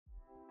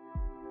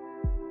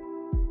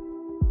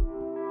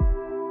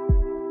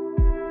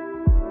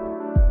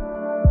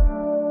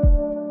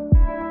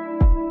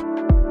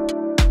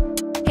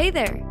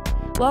Hey there!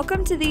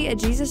 Welcome to the A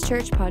Jesus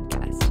Church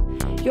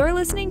podcast. You're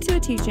listening to a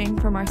teaching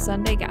from our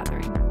Sunday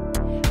gathering.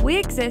 We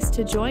exist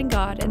to join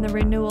God in the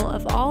renewal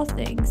of all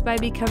things by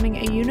becoming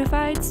a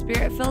unified,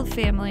 spirit-filled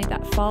family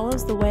that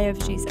follows the way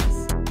of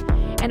Jesus.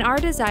 And our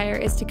desire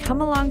is to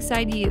come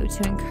alongside you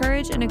to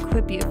encourage and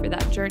equip you for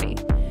that journey.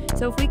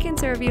 So if we can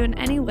serve you in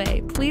any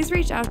way, please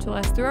reach out to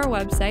us through our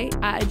website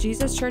at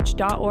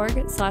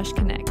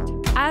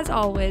ajesuschurch.org/connect. As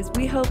always,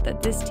 we hope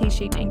that this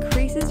teaching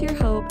increases your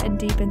hope and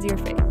deepens your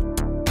faith.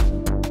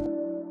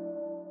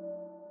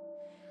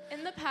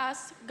 In the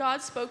past,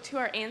 God spoke to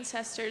our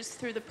ancestors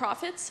through the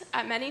prophets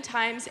at many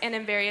times and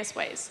in various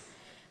ways.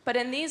 But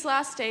in these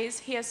last days,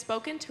 he has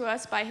spoken to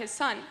us by his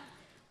Son.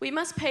 We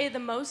must pay the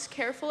most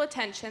careful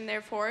attention,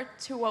 therefore,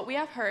 to what we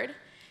have heard,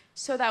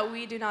 so that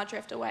we do not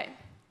drift away.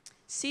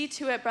 See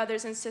to it,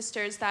 brothers and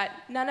sisters,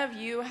 that none of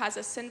you has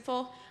a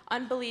sinful,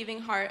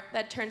 unbelieving heart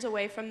that turns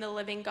away from the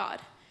living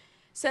God.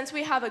 Since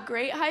we have a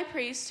great high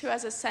priest who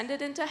has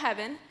ascended into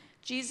heaven,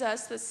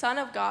 Jesus, the Son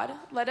of God,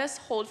 let us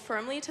hold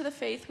firmly to the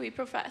faith we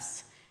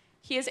profess.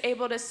 He is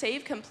able to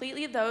save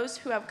completely those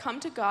who have come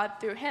to God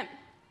through him.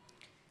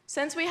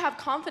 Since we have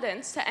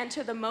confidence to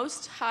enter the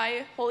most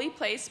high holy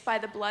place by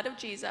the blood of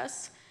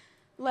Jesus,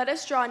 let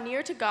us draw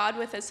near to God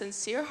with a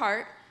sincere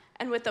heart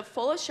and with the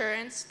full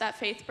assurance that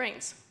faith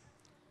brings.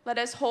 Let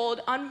us hold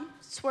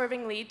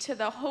unswervingly to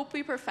the hope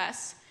we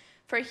profess,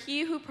 for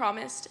he who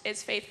promised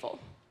is faithful.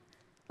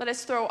 Let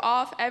us throw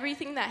off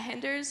everything that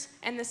hinders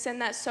and the sin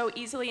that so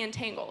easily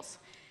entangles,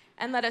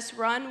 and let us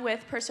run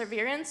with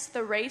perseverance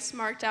the race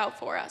marked out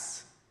for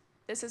us.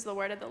 This is the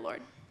word of the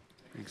Lord.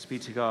 Thanks be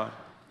to God.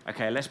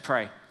 Okay, let's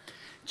pray.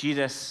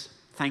 Jesus,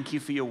 thank you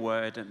for your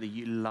word and that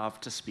you love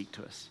to speak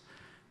to us.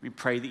 We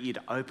pray that you'd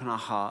open our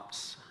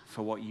hearts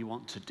for what you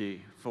want to do,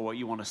 for what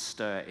you want to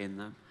stir in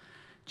them.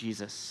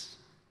 Jesus,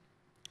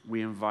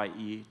 we invite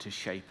you to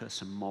shape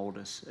us and mold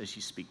us as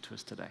you speak to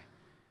us today.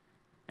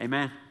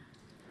 Amen.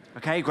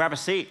 Okay, grab a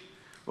seat.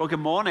 Well, good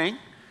morning.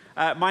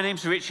 My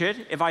name's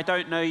Richard. If I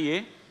don't know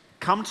you,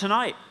 come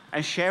tonight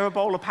and share a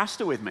bowl of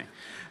pasta with me.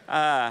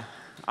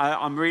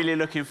 I'm really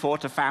looking forward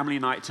to family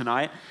night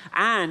tonight.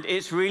 And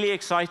it's really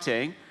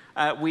exciting.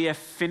 We have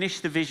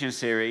finished the Vision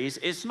series.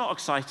 It's not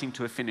exciting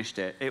to have finished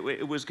it.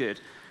 It was good.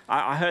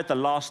 I heard the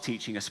last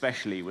teaching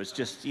especially was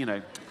just,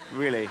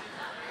 really,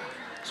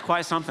 it's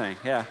quite something,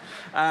 yeah.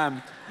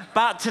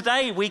 But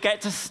today we get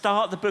to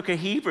start the book of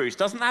Hebrews.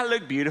 Doesn't that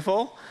look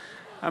beautiful?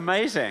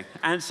 Amazing.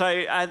 And so,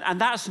 and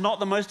that's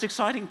not the most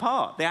exciting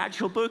part. The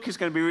actual book is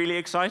going to be really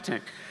exciting.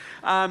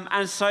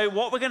 And so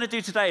what we're going to do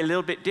today, a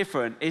little bit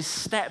different, is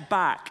step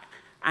back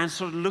and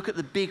sort of look at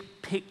the big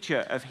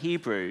picture of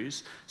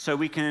Hebrews so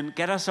we can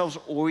get ourselves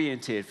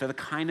oriented for the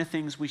kind of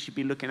things we should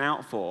be looking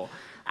out for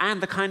and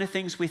the kind of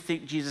things we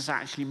think Jesus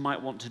actually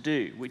might want to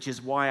do, which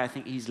is why I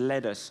think he's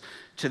led us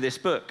to this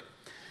book.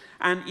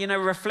 And,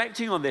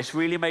 reflecting on this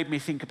really made me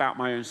think about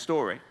my own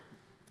story.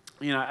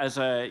 As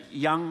a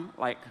young,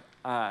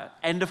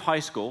 end of high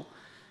school,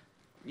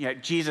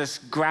 Jesus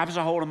grabs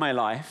a hold of my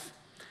life,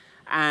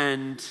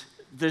 and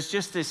there's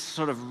just this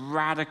sort of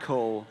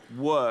radical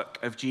work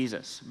of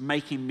Jesus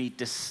making me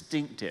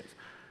distinctive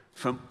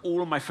from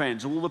all of my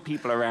friends, all the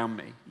people around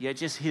me.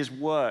 Just his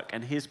work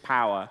and his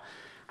power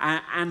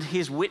and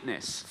his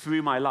witness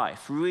through my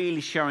life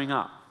really showing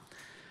up.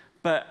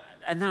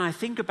 And then I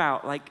think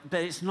about,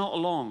 but it's not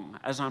long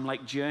as I'm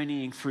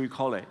journeying through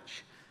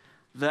college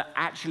that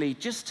actually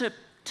just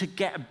to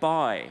get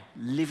by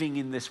living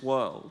in this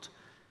world,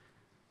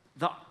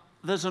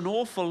 there's an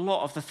awful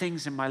lot of the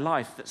things in my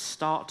life that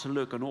start to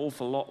look an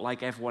awful lot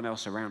like everyone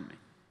else around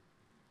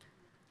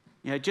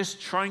me. Just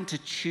trying to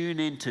tune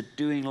into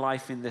doing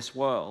life in this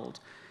world.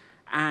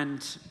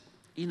 And,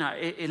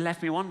 it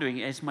left me wondering,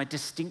 is my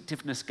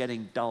distinctiveness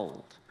getting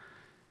dulled?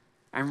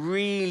 And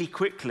really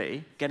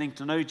quickly getting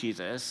to know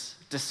Jesus,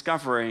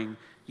 discovering,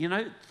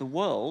 the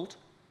world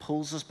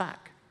pulls us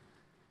back.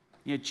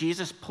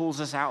 Jesus pulls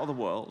us out of the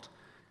world,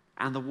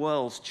 and the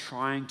world's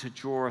trying to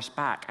draw us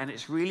back. And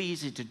it's really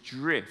easy to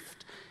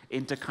drift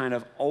into kind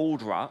of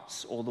old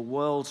ruts or the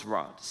world's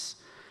ruts.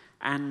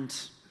 And,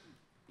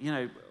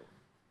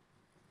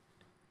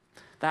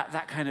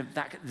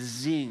 that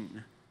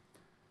zing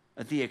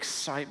of the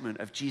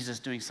excitement of Jesus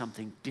doing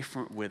something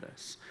different with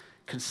us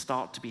can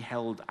start to be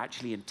held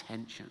actually in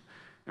tension.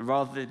 And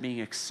rather than being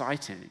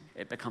exciting,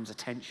 it becomes a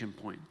tension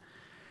point.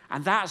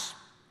 And that's,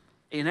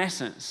 in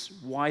essence,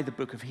 why the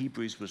book of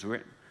Hebrews was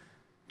written,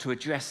 to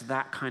address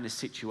that kind of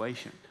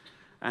situation.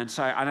 And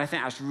I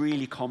think that's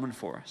really common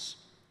for us.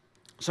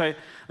 So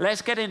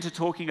let's get into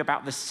talking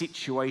about the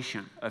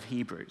situation of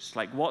Hebrews,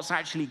 what's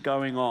actually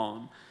going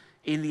on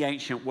in the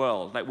ancient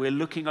world. We're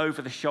looking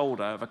over the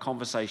shoulder of a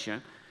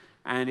conversation,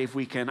 and if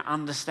we can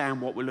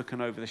understand what we're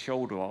looking over the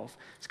shoulder of,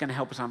 it's going to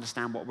help us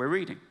understand what we're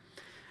reading.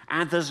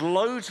 And there's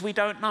loads we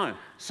don't know.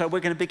 So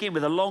we're going to begin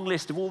with a long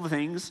list of all the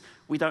things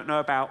we don't know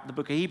about the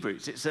book of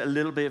Hebrews. It's a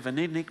little bit of an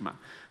enigma.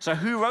 So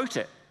who wrote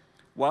it?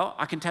 Well,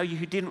 I can tell you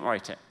who didn't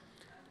write it.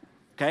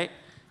 Okay?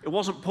 It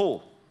wasn't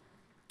Paul.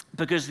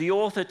 Because the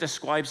author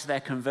describes their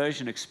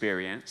conversion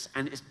experience,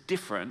 and it's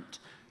different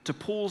to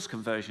Paul's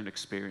conversion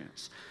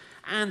experience.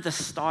 And the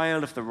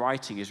style of the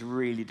writing is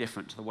really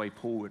different to the way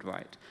Paul would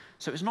write.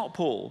 So it's not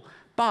Paul,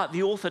 but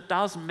the author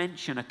does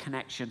mention a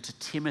connection to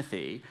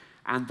Timothy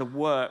and the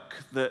work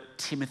that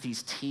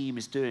Timothy's team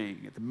is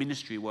doing, the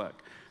ministry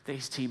work that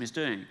his team is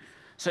doing.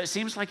 So it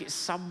seems like it's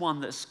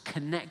someone that's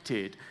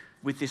connected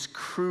with this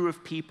crew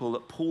of people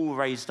that Paul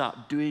raised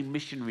up doing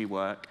missionary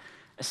work,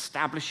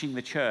 establishing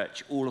the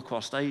church all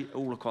across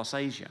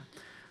Asia.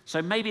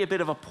 So maybe a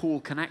bit of a Paul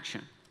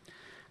connection.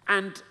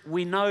 And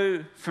we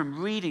know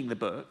from reading the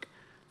book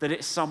that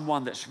it's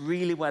someone that's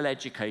really well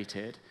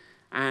educated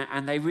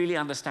and they really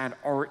understand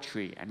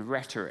oratory and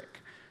rhetoric.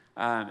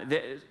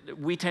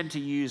 We tend to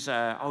use,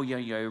 a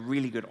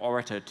really good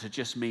orator to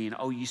just mean,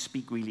 you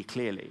speak really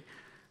clearly.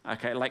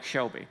 Okay, like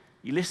Shelby.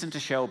 You listen to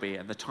Shelby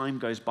and the time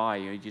goes by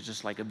and you're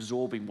just like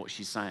absorbing what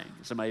she's saying.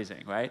 It's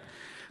amazing, right?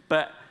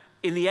 But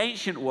in the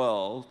ancient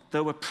world,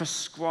 there were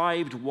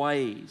prescribed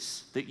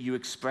ways that you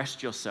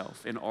expressed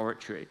yourself in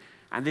oratory.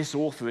 And this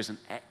author is an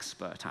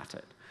expert at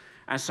it.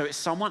 And so it's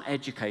someone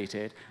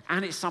educated,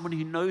 and it's someone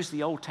who knows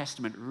the Old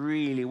Testament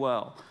really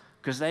well,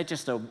 because they're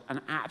just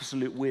an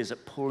absolute whiz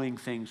at pulling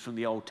things from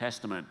the Old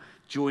Testament,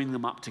 joining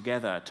them up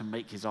together to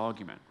make his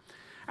argument.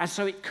 And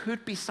so it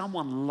could be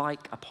someone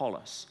like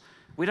Apollos.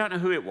 We don't know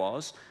who it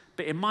was,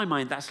 but in my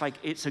mind,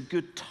 it's a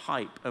good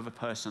type of a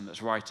person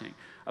that's writing.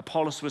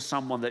 Apollos was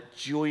someone that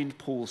joined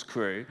Paul's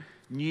crew,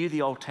 knew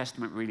the Old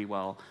Testament really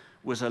well,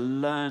 was a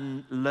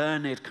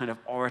learned kind of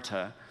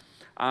orator,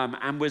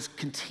 and was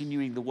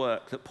continuing the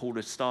work that Paul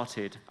had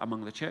started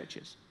among the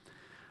churches.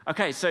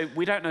 Okay, so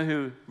we don't know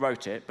who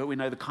wrote it, but we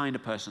know the kind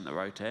of person that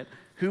wrote it.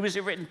 Who was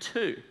it written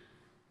to?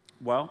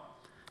 Well,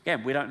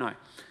 again, we don't know.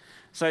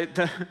 So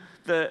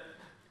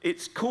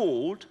it's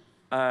called,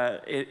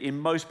 in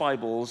most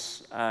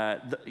Bibles,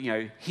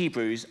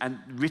 Hebrews, and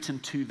written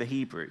to the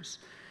Hebrews.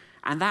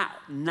 And that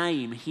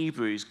name,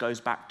 Hebrews, goes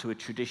back to a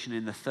tradition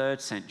in the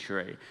 3rd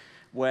century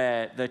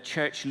where the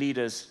church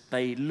leaders,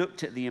 they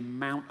looked at the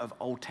amount of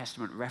Old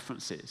Testament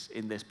references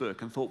in this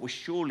book and thought, well,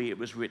 surely it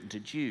was written to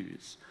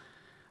Jews.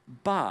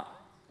 But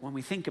when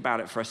we think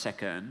about it for a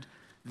second,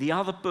 the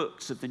other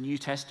books of the New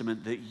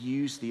Testament that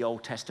use the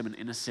Old Testament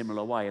in a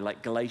similar way,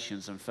 like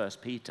Galatians and 1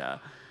 Peter,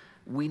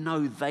 we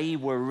know they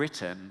were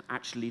written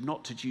actually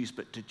not to Jews,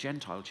 but to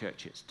Gentile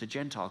churches, to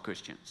Gentile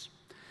Christians.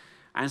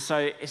 And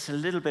so it's a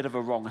little bit of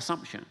a wrong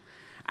assumption.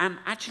 And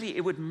actually,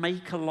 it would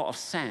make a lot of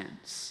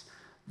sense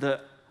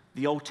that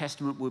the Old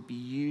Testament would be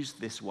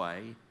used this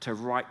way to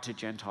write to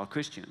Gentile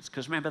Christians.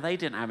 Because remember, they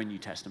didn't have a New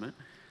Testament.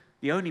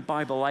 The only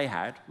Bible they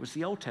had was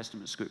the Old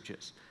Testament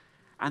scriptures.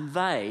 And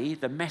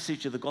the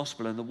message of the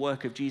gospel and the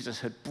work of Jesus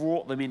had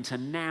brought them into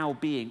now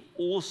being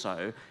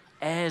also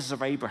heirs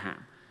of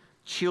Abraham,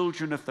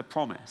 children of the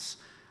promise.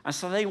 And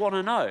so they want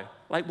to know,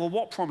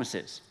 what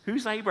promises?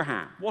 Who's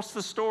Abraham? What's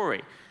the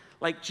story?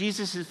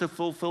 Jesus is the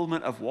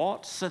fulfillment of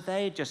what? So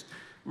they're just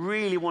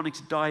really wanting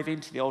to dive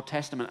into the Old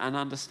Testament and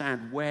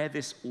understand where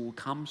this all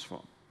comes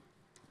from,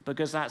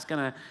 because that's going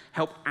to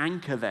help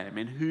anchor them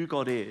in who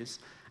God is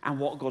and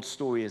what God's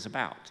story is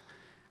about.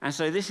 And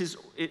so this is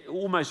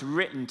almost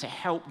written to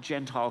help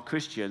Gentile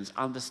Christians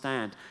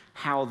understand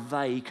how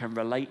they can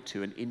relate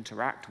to and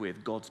interact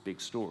with God's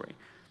big story.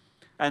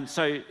 And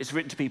so it's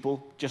written to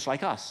people just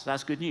like us.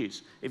 That's good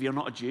news. If you're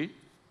not a Jew,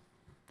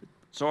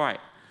 it's all right.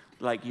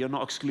 You're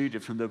not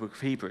excluded from the book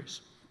of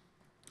Hebrews.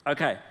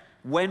 Okay,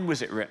 when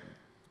was it written?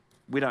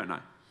 We don't know.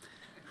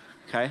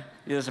 Okay,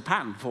 there's a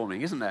pattern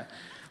forming, isn't there?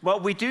 Well,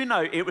 we do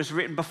know it was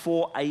written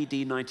before AD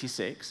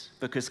 96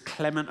 because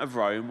Clement of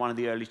Rome, one of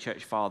the early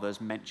church fathers,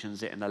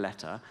 mentions it in a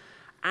letter.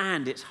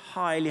 And it's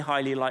highly,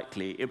 highly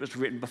likely it was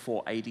written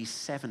before AD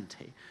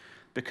 70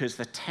 because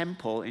the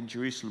temple in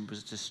Jerusalem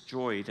was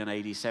destroyed in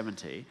AD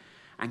 70.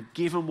 And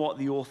given what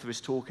the author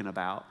is talking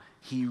about,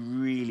 he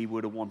really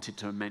would have wanted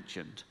to have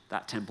mentioned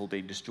that temple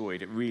being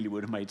destroyed. It really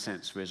would have made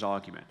sense for his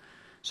argument.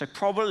 So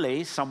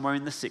probably somewhere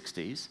in the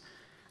 60s.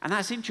 And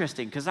that's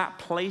interesting because that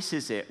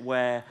places it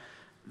where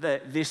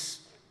this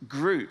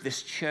group,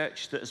 this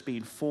church that has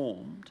been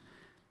formed,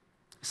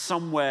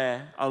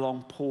 somewhere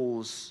along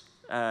Paul's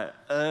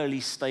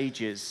early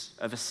stages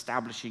of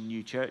establishing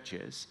new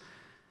churches,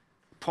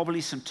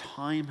 probably some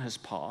time has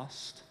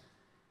passed,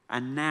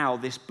 and now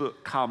this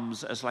book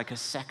comes as a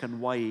second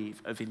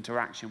wave of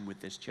interaction with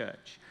this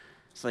church.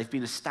 So they've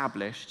been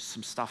established,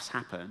 some stuff's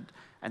happened,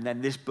 and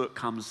then this book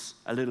comes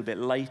a little bit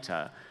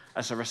later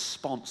as a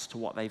response to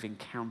what they've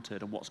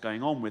encountered and what's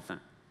going on with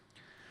them.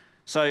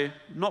 So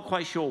not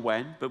quite sure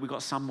when, but we've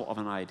got somewhat of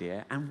an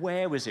idea. And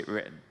where was it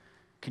written?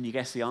 Can you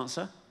guess the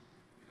answer?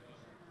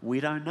 We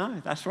don't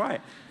know. That's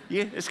right.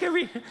 Yeah, it's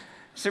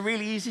a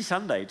really easy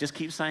Sunday. Just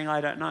keep saying,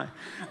 I don't know.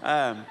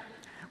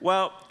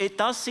 Well, it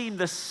does seem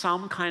there's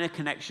some kind of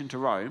connection to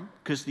Rome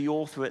because the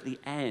author at the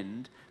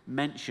end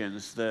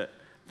mentions that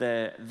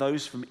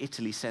those from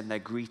Italy send their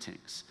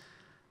greetings.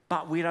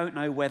 But we don't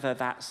know whether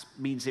that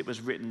means it was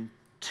written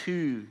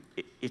to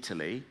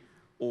Italy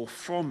or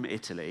from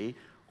Italy,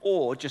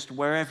 or just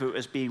wherever it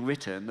was being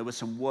written, there were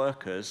some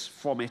workers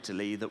from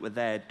Italy that were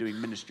there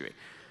doing ministry.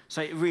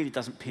 So it really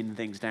doesn't pin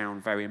things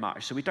down very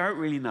much. So we don't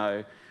really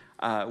know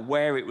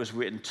where it was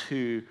written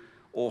to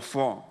or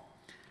from.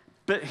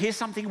 But here's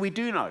something we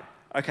do know,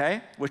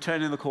 okay? We're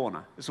turning the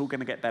corner. It's all going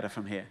to get better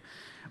from here.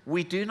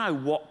 We do know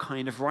what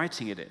kind of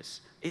writing it is.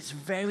 It's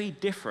very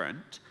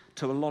different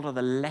to a lot of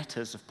the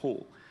letters of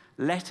Paul.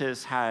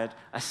 Letters had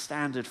a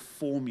standard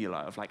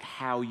formula of like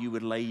how you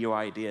would lay your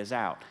ideas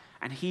out.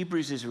 And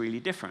Hebrews is really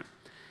different.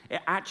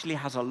 It actually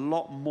has a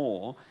lot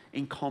more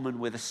in common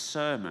with a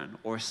sermon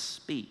or a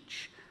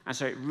speech. And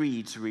so it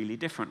reads really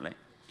differently.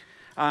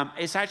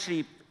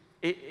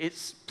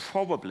 It's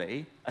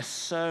probably a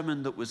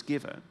sermon that was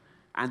given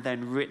and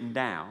then written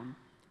down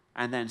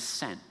and then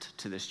sent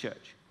to this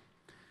church.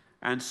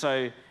 And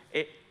so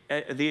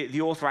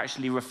the author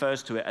actually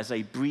refers to it as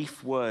a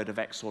brief word of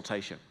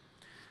exhortation,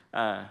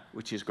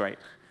 which is great.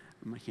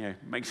 You know,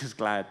 makes us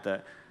glad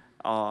that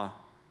our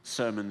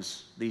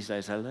sermons these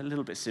days are a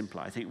little bit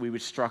simpler. I think we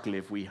would struggle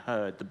if we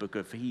heard the book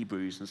of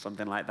Hebrews and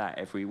something like that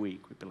every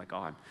week. We'd be like, oh,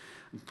 I'm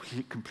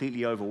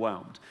completely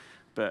overwhelmed.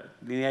 But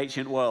in the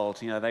ancient world,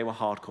 you know, they were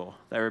hardcore.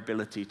 Their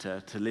ability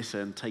to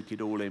listen, take it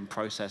all in,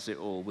 process it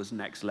all was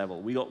next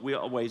level. We got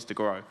a ways to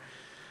grow.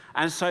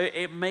 And so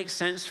it makes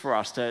sense for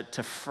us to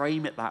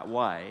frame it that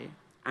way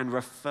and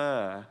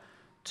refer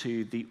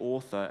to the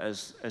author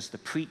as the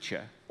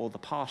preacher or the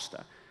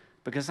pastor,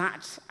 because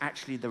that's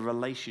actually the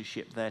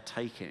relationship they're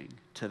taking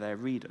to their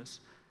readers.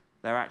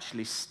 They're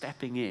actually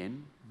stepping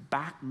in,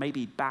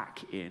 maybe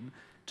back in,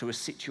 to a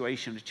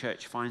situation the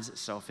church finds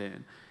itself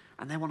in,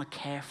 and they want to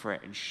care for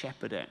it and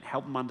shepherd it, and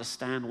help them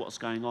understand what's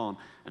going on,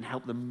 and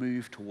help them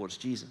move towards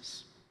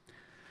Jesus.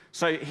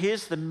 So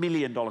here's the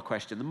million-dollar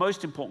question. The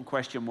most important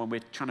question when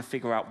we're trying to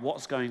figure out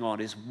what's going on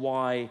is,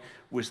 why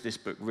was this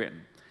book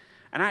written?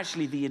 And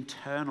actually, the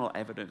internal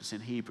evidence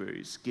in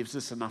Hebrews gives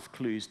us enough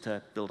clues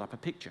to build up a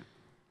picture.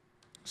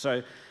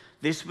 So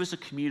this was a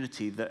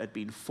community that had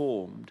been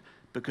formed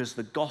because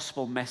the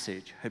gospel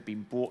message had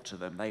been brought to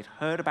them. They'd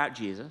heard about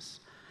Jesus,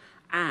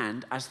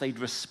 and as they'd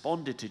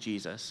responded to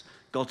Jesus,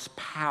 God's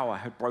power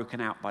had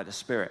broken out by the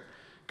Spirit,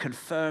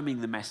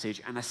 confirming the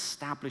message and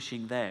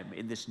establishing them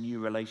in this new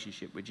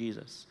relationship with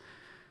Jesus.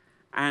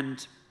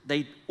 And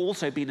they'd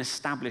also been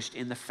established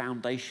in the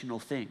foundational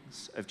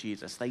things of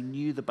Jesus. They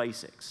knew the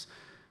basics,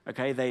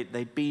 okay?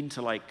 They'd been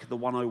to like the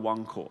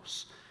 101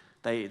 course.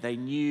 They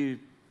knew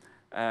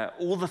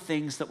all the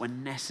things that were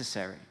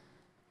necessary.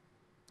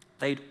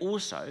 They'd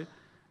also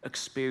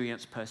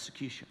experienced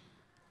persecution.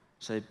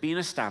 So they'd been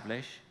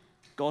established,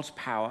 God's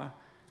power,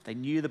 they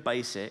knew the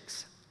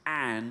basics,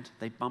 and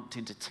they bumped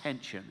into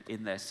tension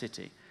in their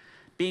city.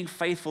 Being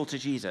faithful to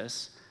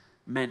Jesus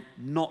meant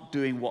not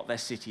doing what their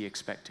city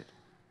expected,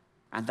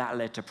 and that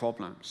led to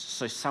problems.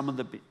 So some of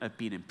them had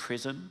been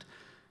imprisoned.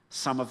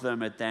 Some of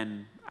them had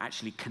then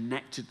actually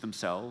connected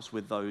themselves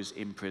with those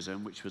in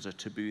prison, which was a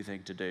taboo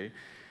thing to do.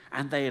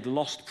 And they had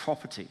lost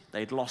property.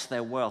 They'd lost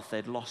their wealth.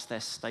 They'd lost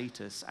their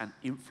status and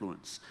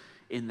influence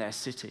in their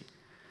city.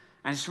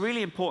 And it's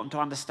really important to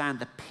understand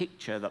the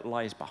picture that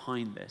lies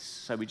behind this.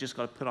 So we just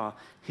got to put our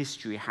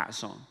history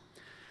hats on.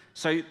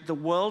 So the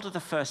world of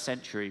the first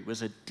century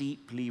was a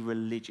deeply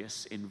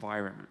religious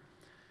environment.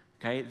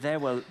 Okay, there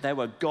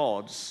were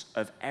gods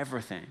of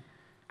everything,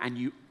 and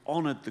you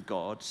honored the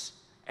gods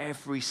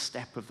every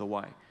step of the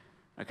way.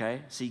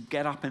 Okay, so you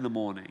get up in the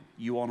morning,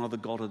 you honor the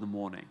God of the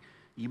morning.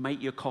 You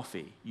make your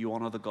coffee, you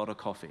honor the God of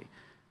coffee.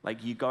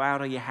 Like you go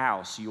out of your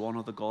house, you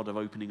honor the God of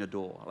opening a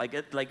door.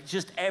 Like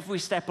just every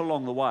step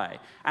along the way.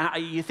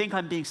 And you think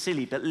I'm being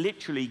silly, but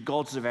literally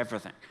gods of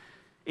everything.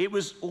 It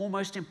was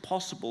almost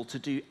impossible to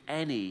do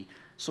any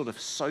sort of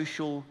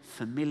social,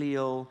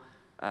 familial,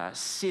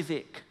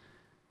 civic,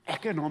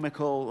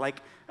 economical,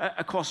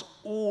 across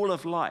all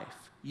of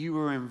life, you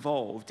were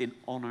involved in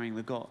honoring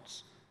the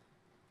gods.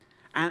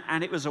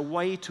 And it was a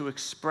way to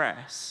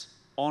express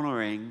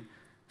honoring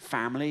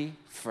family,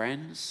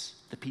 friends,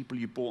 the people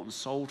you bought and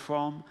sold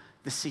from,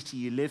 the city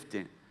you lived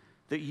in,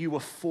 that you were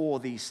for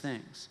these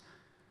things.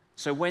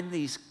 So when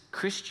these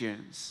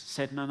Christians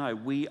said, no,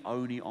 we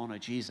only honor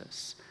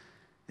Jesus,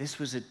 this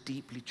was a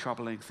deeply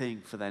troubling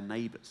thing for their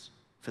neighbors,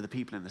 for the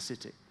people in the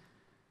city.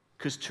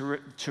 Because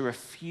to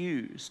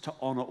refuse to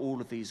honor all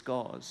of these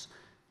gods,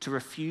 to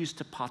refuse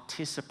to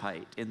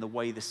participate in the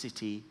way the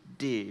city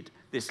did,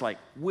 this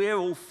we're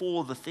all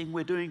for the thing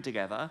we're doing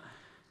together,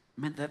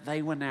 meant that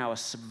they were now a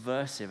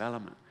subversive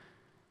element.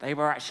 They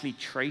were actually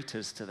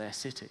traitors to their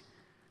city.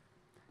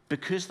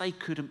 Because they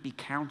couldn't be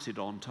counted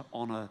on to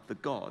honor the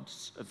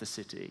gods of the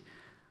city,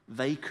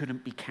 they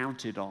couldn't be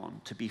counted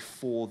on to be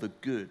for the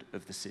good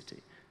of the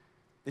city.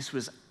 This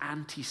was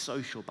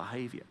antisocial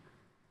behavior.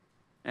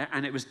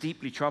 And it was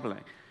deeply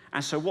troubling.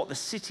 And so what the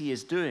city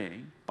is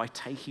doing by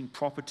taking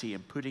property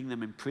and putting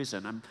them in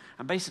prison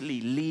and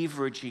basically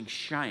leveraging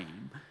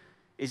shame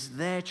is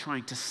they're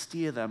trying to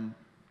steer them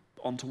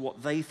onto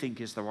what they think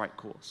is the right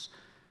course.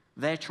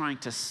 They're trying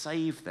to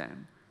save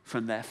them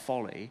from their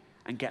folly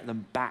and get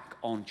them back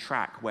on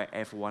track where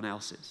everyone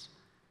else is.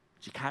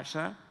 Did you catch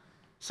that?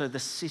 So the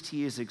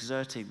city is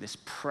exerting this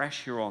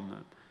pressure on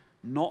them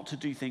not to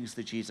do things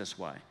the Jesus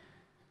way.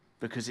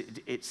 because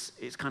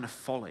it's kind of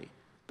folly,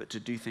 but to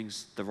do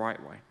things the right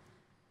way.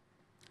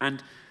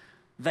 And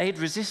they'd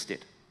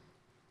resisted,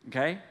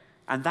 okay?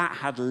 And that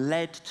had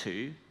led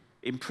to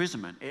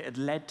imprisonment. It had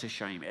led to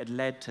shame. It had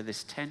led to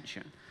this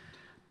tension.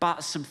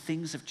 But some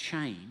things have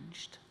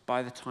changed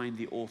by the time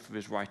the author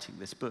is writing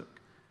this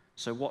book.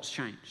 So what's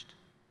changed?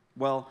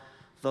 Well,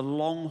 the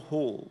long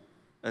haul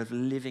of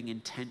living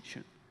in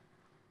tension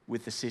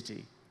with the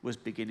city was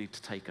beginning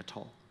to take a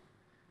toll.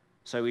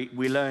 So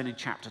we learn in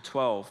chapter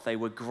 12, they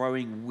were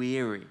growing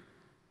weary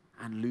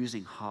and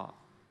losing heart.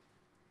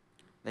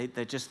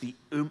 They're just the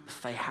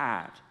oomph they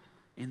had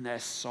in their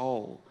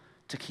soul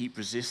to keep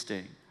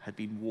resisting had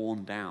been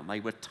worn down. They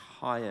were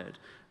tired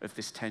of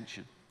this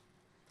tension.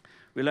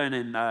 We learn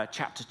in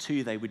chapter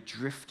 2, they were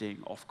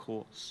drifting off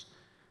course.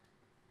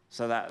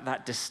 So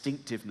that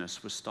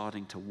distinctiveness was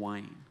starting to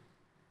wane.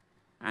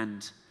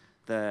 And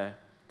the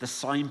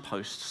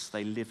signposts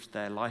they lived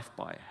their life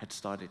by had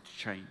started to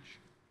change.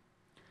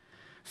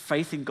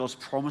 Faith in God's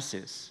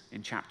promises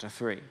in chapter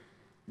 3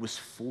 was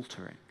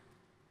faltering.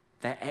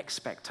 Their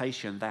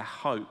expectation, their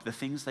hope, the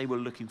things they were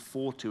looking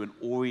forward to and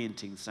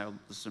orienting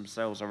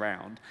themselves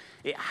around,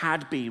 it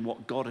had been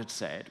what God had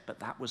said, but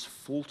that was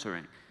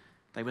faltering.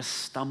 They were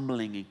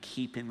stumbling in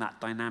keeping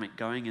that dynamic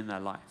going in their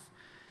life.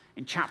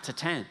 In chapter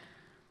 10,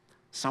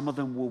 some of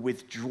them were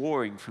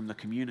withdrawing from the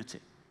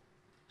community.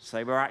 So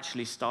they were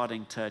actually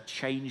starting to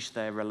change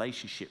their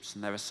relationships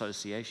and their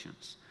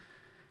associations.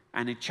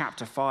 And in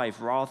chapter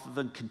 5, rather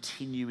than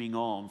continuing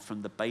on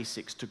from the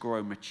basics to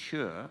grow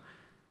mature,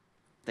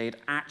 they had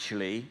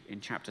actually,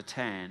 in chapter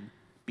 10,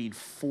 been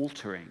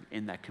faltering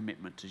in their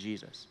commitment to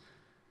Jesus.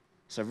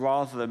 So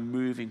rather than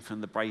moving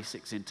from the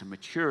basics into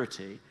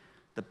maturity,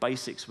 the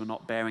basics were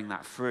not bearing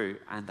that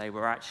fruit, and they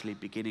were actually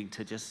beginning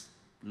to just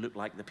look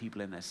like the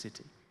people in their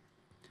city.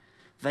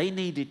 They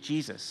needed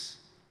Jesus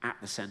at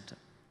the center.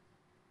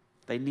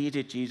 They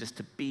needed Jesus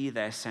to be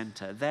their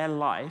center. Their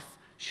life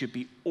should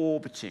be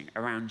orbiting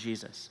around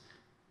Jesus.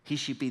 He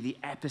should be the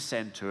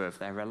epicenter of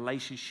their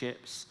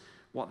relationships,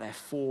 what they're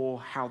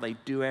for, how they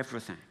do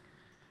everything.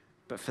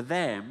 But for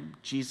them,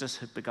 Jesus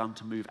had begun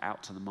to move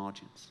out to the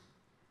margins.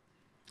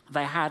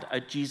 They had a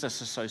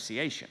Jesus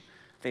association.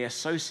 They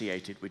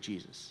associated with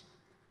Jesus.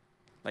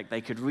 Like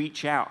they could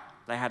reach out.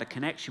 They had a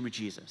connection with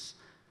Jesus,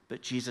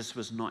 but Jesus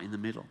was not in the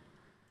middle.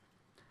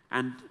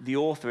 And the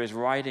author is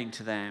writing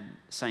to them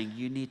saying,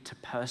 you need to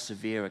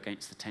persevere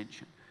against the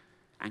tension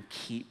and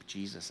keep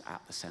Jesus at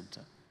the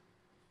center.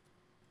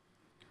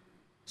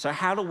 So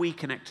how do we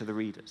connect to the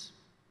readers?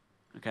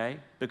 Okay?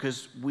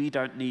 Because we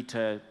don't need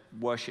to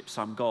worship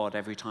some God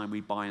every time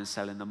we buy and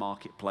sell in the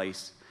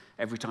marketplace,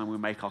 every time we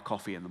make our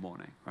coffee in the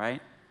morning,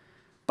 right?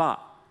 But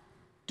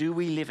do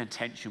we live in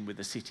tension with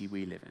the city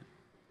we live in?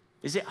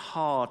 Is it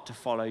hard to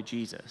follow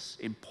Jesus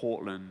in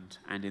Portland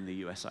and in the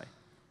USA?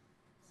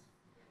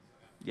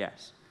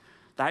 Yes.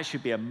 That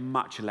should be a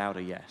much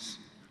louder yes.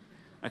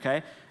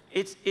 Okay?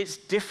 It's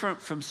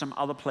different from some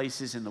other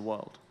places in the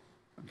world.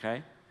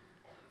 Okay?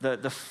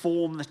 The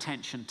form the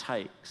tension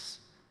takes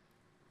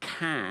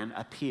can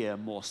appear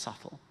more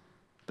subtle,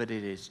 but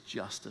it is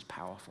just as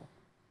powerful.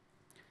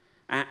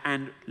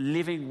 And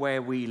living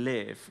where we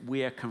live,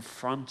 we are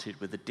confronted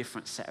with a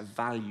different set of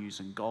values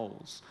and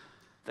goals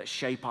that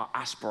shape our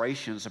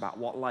aspirations about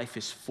what life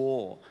is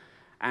for,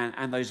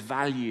 and those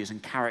values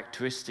and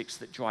characteristics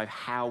that drive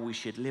how we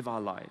should live our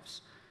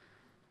lives.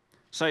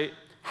 So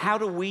how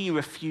do we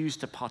refuse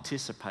to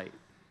participate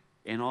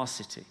in our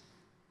city?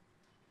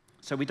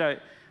 So we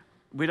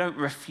don't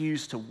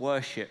refuse to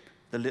worship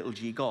the little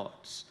g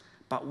gods,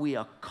 but we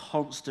are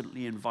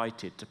constantly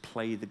invited to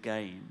play the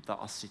game that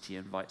our city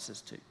invites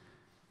us to.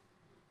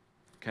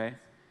 Okay?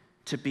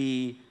 To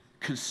be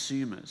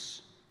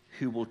consumers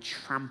who will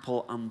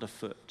trample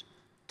underfoot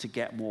to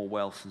get more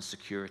wealth and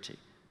security,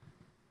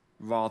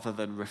 rather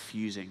than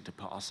refusing to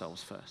put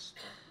ourselves first.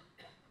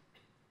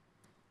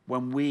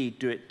 When we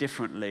do it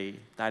differently,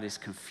 that is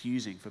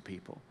confusing for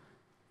people.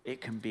 It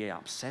can be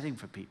upsetting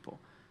for people.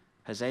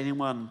 Has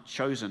anyone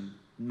chosen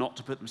not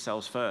to put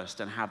themselves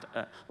first and had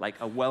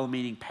a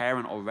well-meaning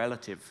parent or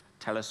relative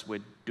tell us we're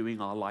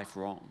doing our life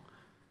wrong?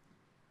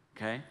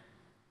 Okay?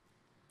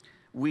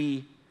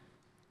 We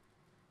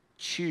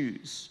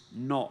choose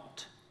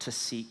not to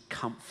seek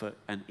comfort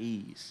and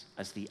ease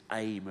as the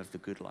aim of the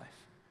good life,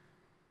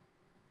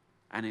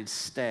 and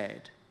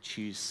instead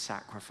choose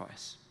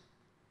sacrifice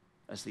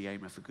as the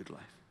aim of the good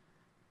life.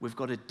 We've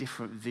got a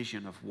different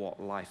vision of what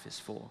life is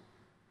for.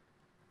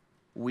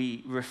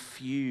 We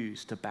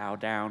refuse to bow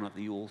down at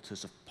the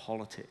altars of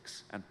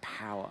politics and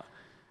power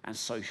and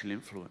social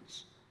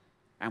influence.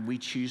 And we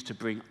choose to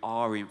bring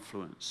our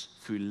influence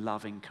through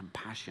loving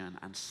compassion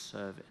and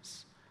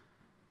service.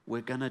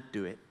 We're going to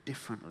do it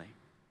differently.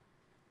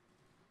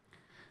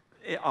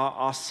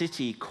 Our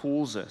city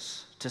calls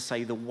us to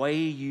say the way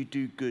you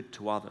do good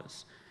to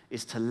others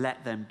is to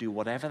let them do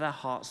whatever their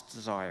heart's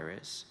desire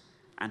is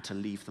and to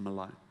leave them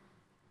alone.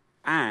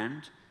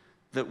 And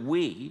that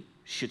we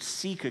should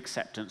seek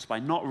acceptance by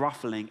not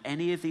ruffling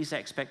any of these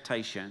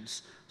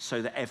expectations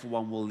so that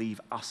everyone will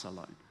leave us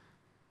alone.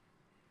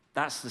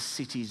 That's the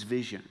city's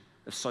vision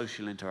of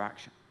social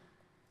interaction.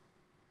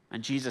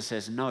 And Jesus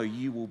says, no,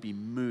 you will be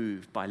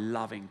moved by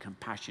loving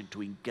compassion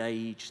to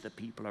engage the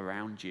people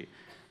around you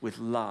with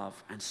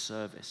love and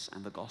service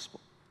and the gospel.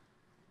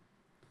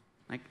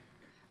 Like,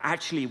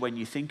 actually, when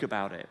you think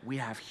about it, we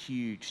have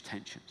huge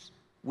tensions.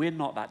 We're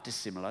not that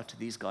dissimilar to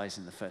these guys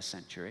in the first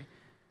century.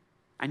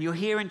 And you're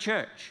here in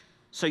church.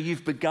 So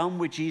you've begun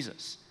with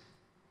Jesus.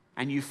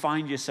 And you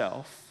find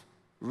yourself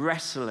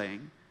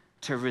wrestling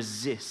to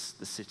resist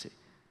the city.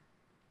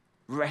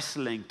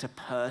 Wrestling to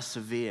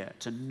persevere,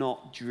 to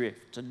not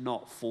drift, to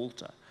not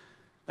falter.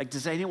 Like,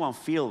 does anyone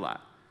feel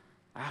that?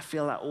 I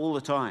feel that all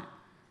the time.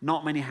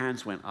 Not many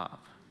hands went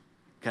up,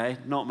 okay?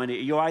 Not many.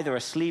 You're either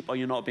asleep or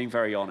you're not being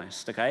very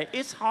honest, okay?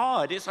 It's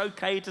hard. It's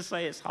okay to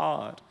say it's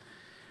hard.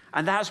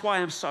 And that's why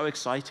I'm so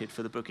excited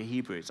for the book of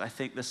Hebrews. I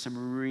think there's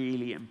some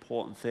really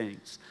important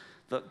things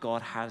that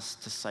God has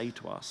to say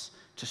to us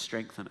to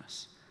strengthen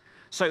us.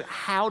 So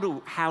how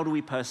do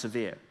we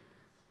persevere?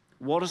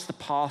 What has the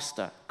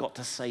pastor got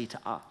to say to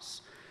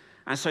us?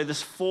 And so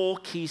there's 4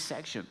 key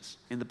sections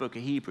in the book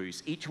of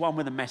Hebrews, each one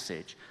with a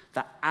message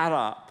that add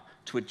up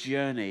to a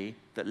journey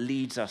that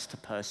leads us to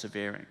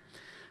persevering.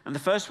 And the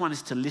first one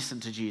is to listen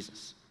to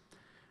Jesus.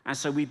 And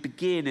so we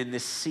begin in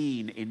this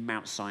scene in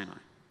Mount Sinai,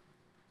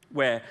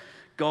 where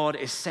God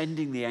is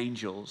sending the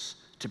angels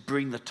to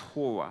bring the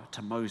Torah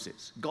to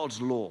Moses, God's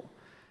law.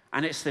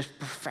 And it's this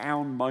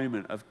profound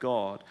moment of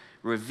God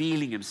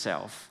revealing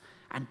himself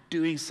and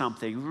doing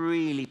something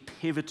really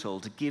pivotal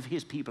to give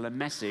his people a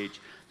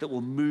message that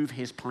will move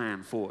his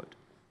plan forward.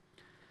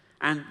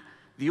 And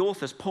the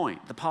author's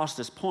point, the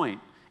pastor's point,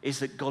 is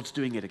that God's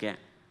doing it again.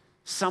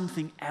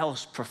 Something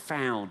else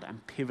profound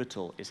and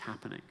pivotal is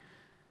happening.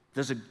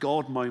 There's a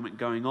God moment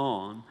going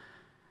on,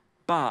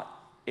 but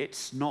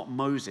it's not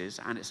Moses,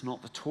 and it's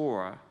not the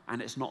Torah,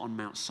 and it's not on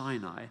Mount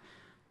Sinai.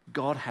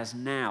 God has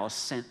now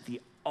sent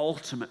the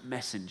ultimate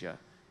messenger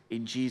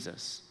in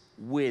Jesus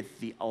with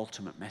the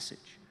ultimate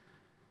message.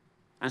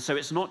 And so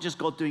it's not just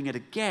God doing it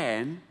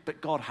again,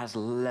 but God has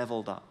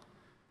leveled up.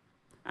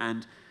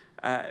 And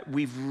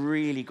we've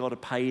really got to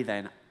pay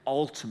then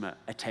ultimate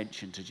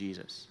attention to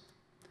Jesus.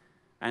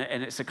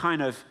 And it's a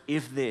kind of,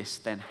 if this,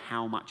 then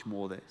how much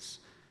more this?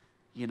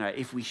 You know,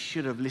 if we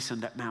should have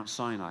listened at Mount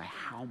Sinai,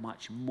 how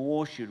much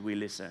more should we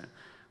listen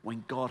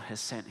when God has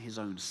sent his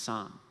own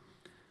son?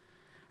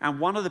 And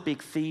one of the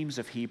big themes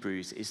of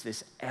Hebrews is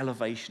this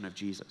elevation of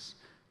Jesus,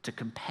 to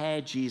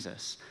compare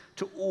Jesus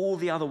to all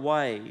the other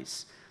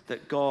ways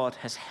that God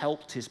has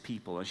helped his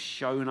people, has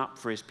shown up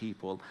for his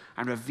people,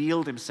 and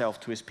revealed himself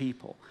to his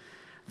people,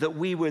 that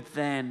we would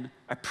then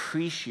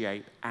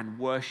appreciate and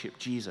worship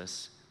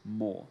Jesus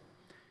more.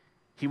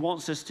 He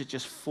wants us to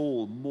just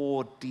fall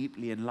more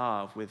deeply in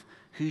love with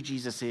who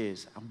Jesus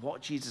is and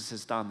what Jesus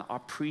has done, that our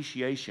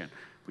appreciation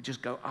would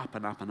just go up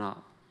and up and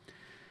up.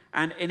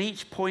 And in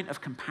each point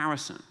of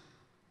comparison,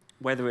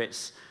 whether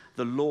it's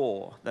the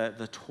law,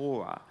 the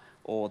Torah,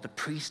 or the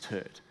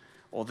priesthood,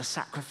 or the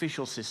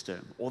sacrificial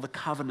system, or the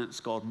covenants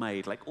God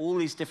made, like all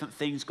these different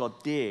things God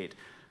did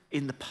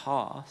in the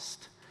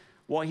past,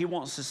 what he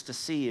wants us to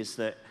see is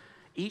that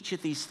each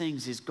of these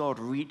things is God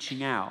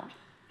reaching out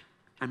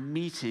and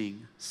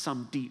meeting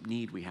some deep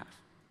need we have.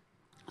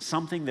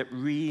 Something that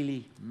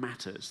really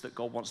matters, that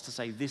God wants to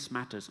say, this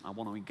matters, and I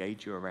want to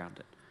engage you around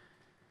it.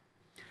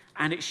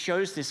 And it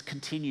shows this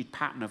continued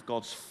pattern of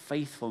God's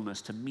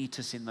faithfulness to meet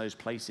us in those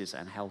places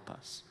and help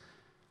us.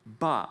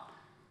 But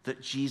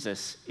that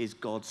Jesus is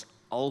God's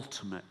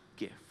ultimate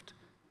gift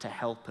to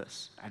help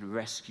us and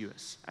rescue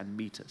us and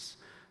meet us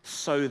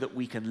so that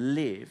we can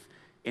live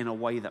in a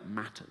way that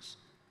matters,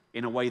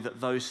 in a way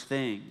that those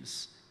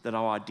things that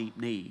are our deep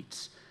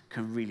needs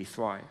can really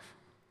thrive.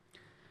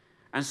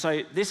 And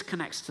so this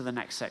connects to the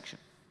next section.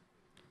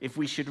 If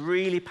we should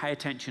really pay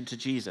attention to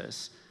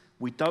Jesus,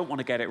 we don't want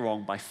to get it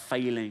wrong by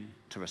failing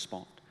to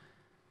respond.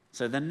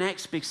 So the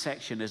next big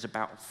section is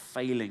about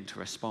failing to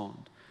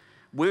respond.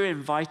 We're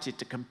invited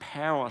to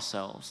compare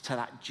ourselves to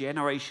that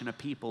generation of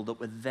people that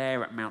were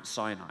there at Mount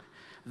Sinai.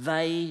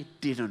 They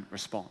didn't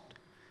respond.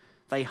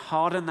 They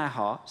hardened their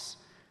hearts,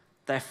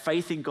 their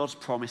faith in God's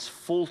promise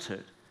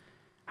faltered,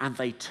 and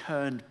they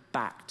turned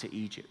back to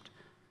Egypt.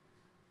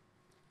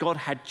 God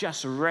had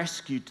just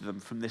rescued them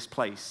from this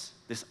place,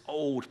 this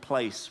old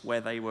place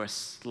where they were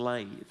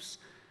slaves,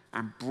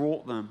 and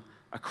brought them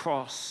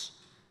across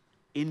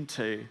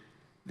into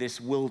this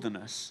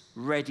wilderness,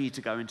 ready to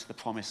go into the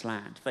promised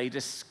land. They'd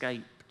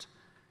escaped.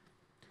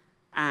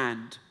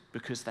 And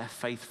because their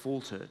faith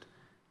faltered,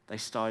 they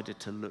started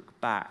to look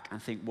back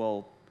and think,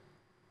 well,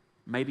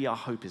 maybe our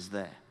hope is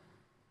there,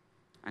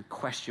 and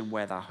question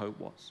where their hope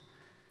was.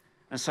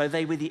 And so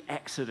they were the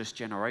Exodus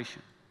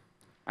generation.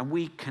 And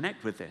we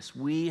connect with this.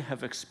 We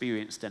have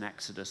experienced an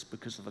Exodus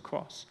because of the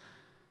cross.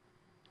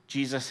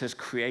 Jesus has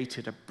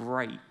created a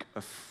break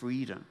of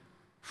freedom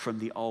from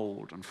the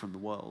old and from the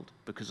world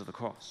because of the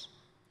cross.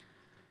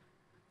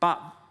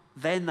 But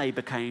then they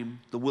became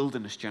the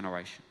wilderness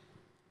generation.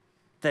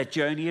 Their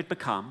journey had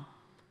become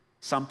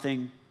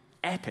something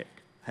epic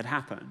had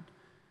happened,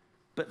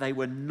 but they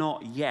were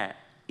not yet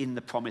in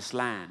the promised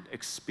land,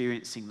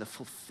 experiencing the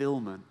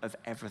fulfillment of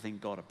everything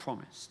God had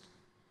promised.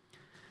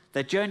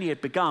 Their journey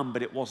had begun,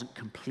 but it wasn't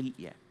complete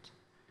yet.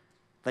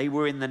 They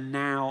were in the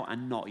now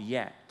and not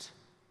yet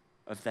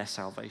of their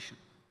salvation.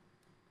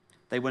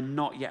 They were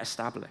not yet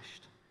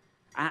established.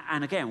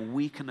 And again,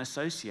 we can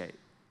associate.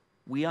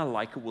 We are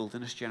like a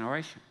wilderness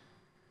generation.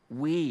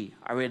 We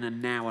are in a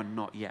now and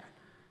not yet.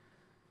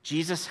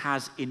 Jesus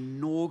has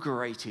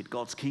inaugurated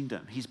God's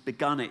kingdom. He's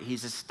begun it.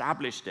 He's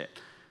established it.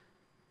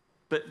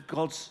 But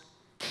God's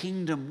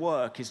kingdom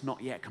work is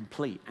not yet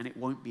complete, and it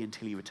won't be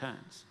until he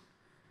returns.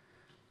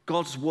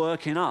 God's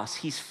work in us,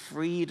 he's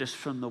freed us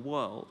from the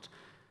world,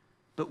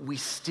 but we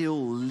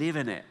still live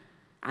in it.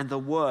 And the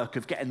work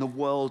of getting the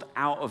world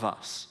out of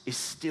us is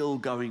still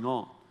going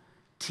on,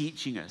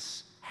 teaching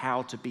us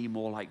how to be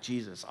more like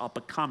Jesus. Our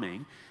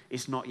becoming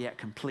is not yet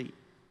complete.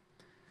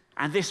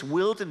 And this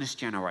wilderness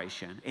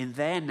generation, in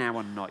their now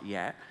and not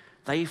yet,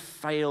 they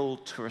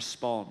failed to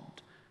respond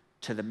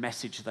to the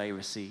message they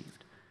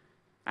received.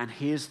 And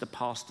here's the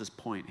pastor's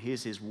point.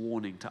 Here's his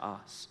warning to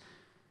us.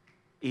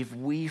 If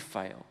we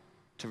fail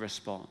to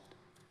respond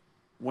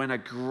when a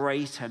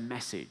greater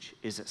message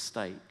is at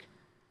stake,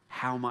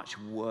 how much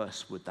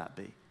worse would that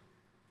be?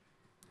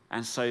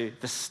 And so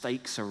the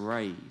stakes are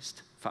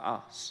raised for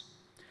us.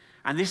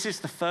 And this is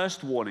the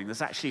first warning.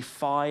 There's actually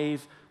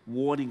 5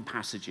 warning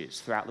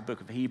passages throughout the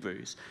book of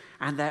Hebrews,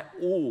 and they're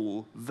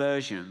all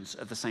versions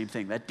of the same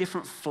thing. They're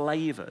different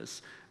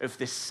flavors of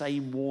this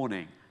same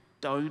warning.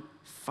 Don't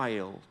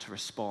fail to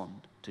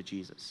respond to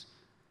Jesus.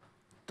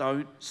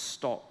 Don't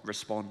stop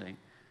responding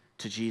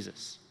to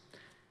Jesus.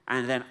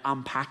 And then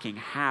unpacking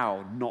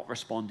how not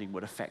responding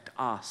would affect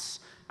us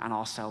and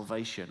our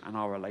salvation and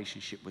our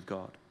relationship with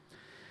God.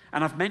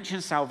 And I've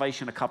mentioned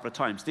salvation a couple of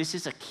times. This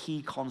is a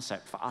key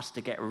concept for us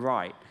to get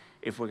right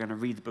if we're going to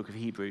read the book of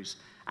Hebrews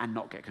and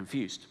not get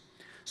confused.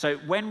 So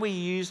when we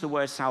use the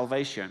word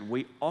salvation,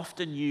 we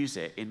often use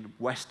it in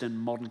Western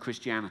modern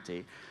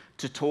Christianity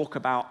to talk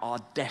about our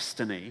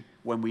destiny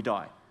when we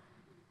die.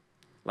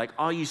 Like,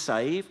 are you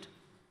saved?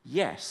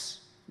 Yes.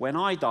 When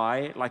I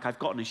die, like, I've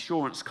got an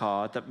insurance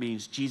card that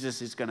means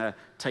Jesus is going to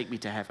take me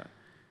to heaven.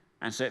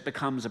 And so it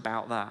becomes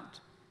about that.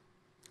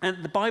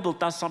 And the Bible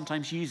does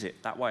sometimes use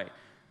it that way,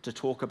 to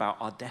talk about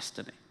our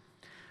destiny.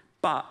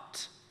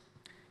 But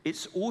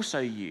it's also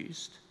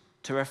used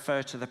to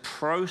refer to the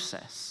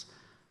process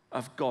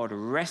of God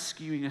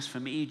rescuing us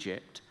from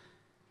Egypt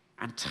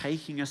and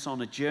taking us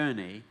on a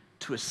journey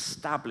to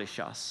establish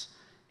us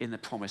in the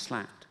promised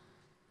land.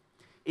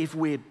 If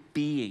we're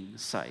being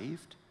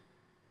saved,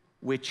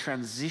 we're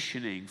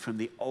transitioning from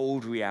the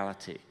old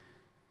reality,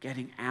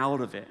 getting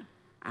out of it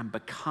and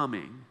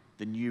becoming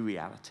the new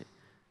reality,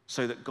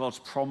 so that God's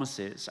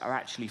promises are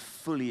actually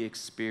fully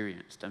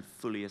experienced and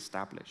fully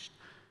established,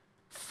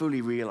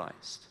 fully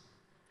realized.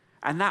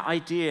 And that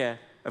idea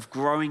of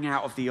growing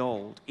out of the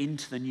old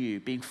into the new,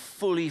 being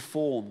fully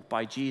formed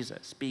by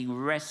Jesus, being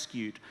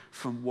rescued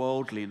from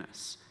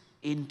worldliness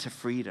into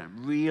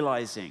freedom,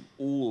 realizing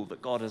all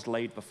that God has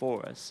laid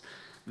before us,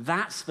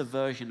 that's the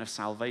version of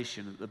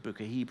salvation that the book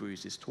of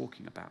Hebrews is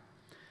talking about.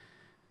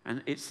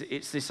 And it's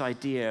this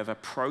idea of a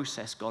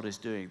process God is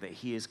doing, that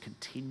he is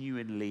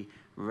continually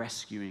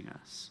rescuing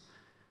us.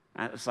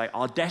 And it's like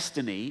our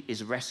destiny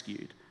is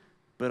rescued,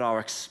 but our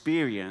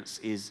experience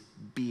is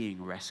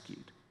being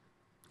rescued.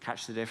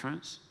 Catch the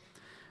difference?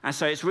 And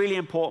so it's really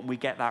important we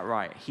get that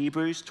right.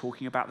 Hebrews,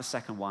 talking about the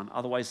second one.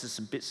 Otherwise, there's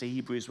some bits of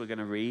Hebrews we're going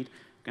to read,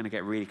 going to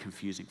get really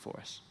confusing for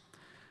us.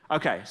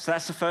 Okay, so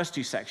that's the first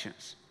 2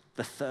 sections.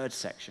 The third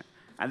section,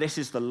 and this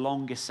is the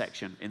longest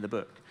section in the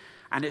book.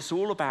 And it's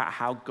all about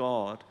how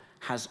God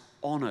has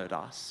honored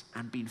us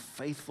and been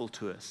faithful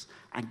to us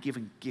and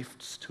given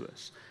gifts to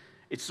us.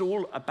 It's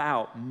all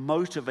about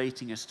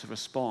motivating us to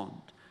respond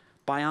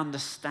by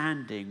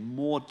understanding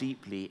more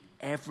deeply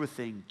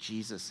everything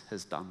Jesus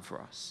has done for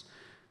us.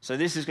 So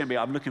this is going to be,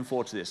 I'm looking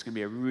forward to this. It's going to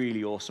be a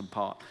really awesome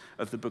part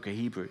of the book of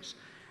Hebrews.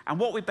 And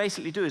what we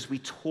basically do is we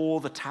tour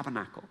the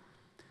tabernacle.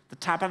 The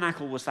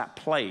tabernacle was that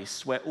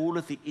place where all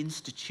of the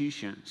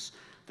institutions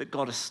that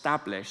God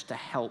established to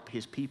help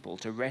his people,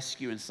 to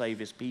rescue and save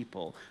his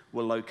people,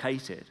 were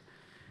located.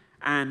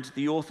 And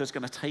the author's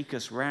going to take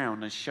us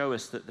round and show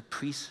us that the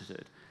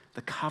priesthood,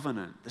 the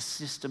covenant, the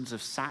systems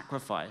of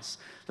sacrifice,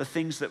 the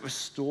things that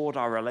restored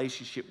our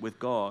relationship with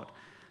God,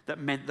 that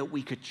meant that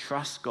we could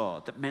trust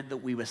God, that meant that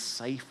we were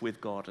safe with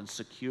God and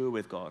secure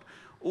with God.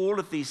 All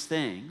of these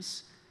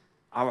things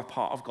are a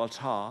part of God's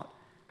heart,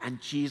 and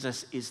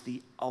Jesus is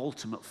the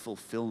ultimate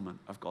fulfillment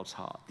of God's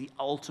heart, the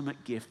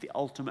ultimate gift, the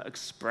ultimate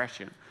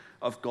expression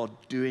of God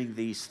doing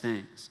these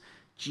things.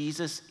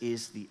 Jesus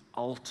is the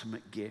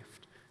ultimate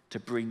gift to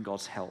bring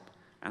God's help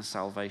and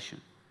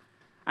salvation.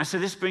 And so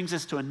this brings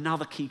us to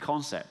another key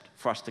concept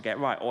for us to get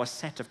right, or a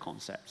set of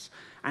concepts.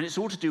 And it's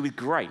all to do with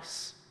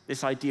grace,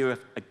 this idea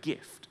of a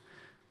gift.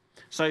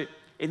 So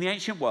in the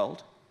ancient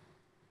world,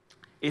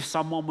 if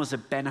someone was a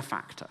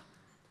benefactor,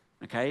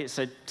 okay,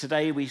 so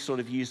today we sort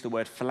of use the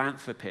word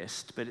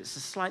philanthropist, but it's a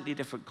slightly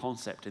different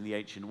concept in the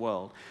ancient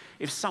world.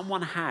 If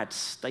someone had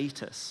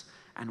status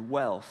and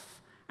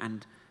wealth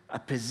and a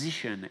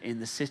position in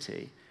the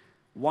city,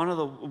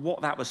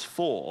 what that was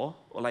for,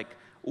 like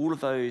all of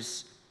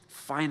those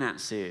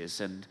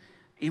finances and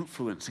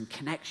influence and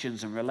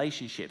connections and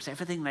relationships,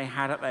 everything they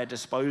had at their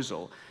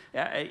disposal,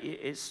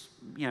 it's,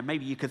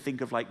 maybe you could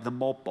think of like the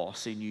mob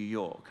boss in New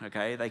York,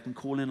 okay? They can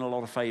call in a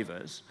lot of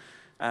favors.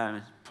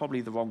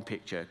 Probably the wrong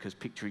picture, because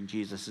picturing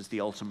Jesus as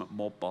the ultimate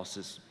mob boss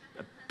is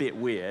a bit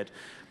weird,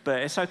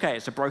 but it's okay,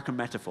 it's a broken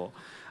metaphor.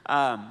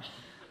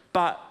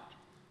 But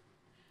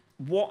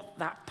what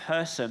that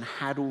person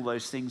had all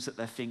those things at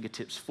their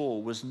fingertips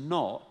for was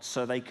not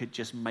so they could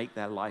just make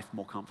their life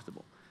more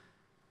comfortable.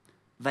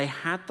 They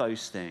had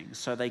those things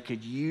so they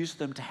could use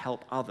them to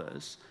help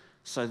others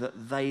so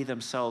that they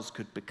themselves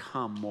could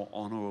become more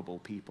honorable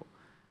people.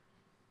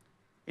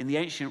 In the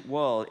ancient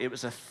world, it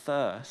was a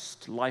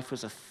thirst. Life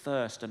was a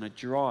thirst and a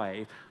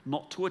drive,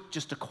 not to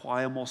just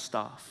acquire more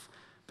stuff,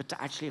 but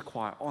to actually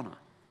acquire honor.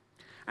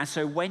 And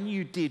so when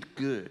you did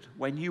good,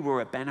 when you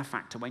were a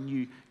benefactor, when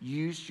you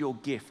used your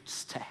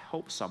gifts to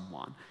help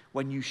someone,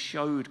 when you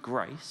showed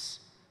grace,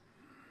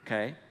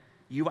 okay,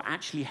 you were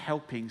actually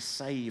helping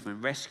save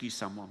and rescue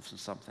someone from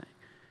something.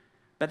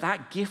 But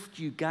that gift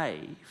you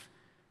gave,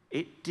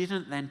 it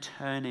didn't then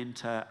turn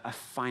into a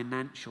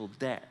financial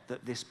debt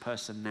that this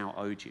person now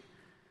owed you.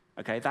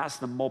 Okay, that's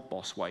the mob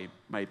boss way,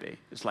 maybe.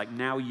 It's like,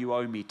 now you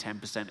owe me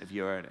 10% of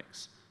your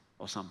earnings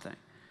or something.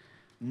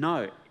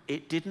 No,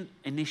 it didn't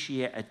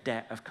initiate a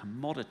debt of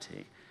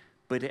commodity,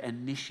 but it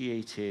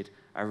initiated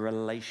a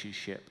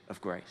relationship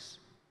of grace.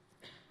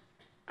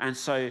 And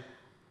so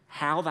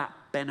how that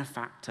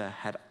benefactor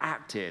had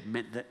acted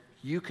meant that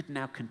you could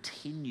now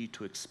continue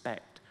to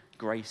expect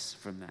grace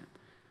from them.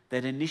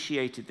 They'd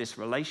initiated this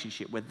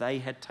relationship where they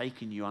had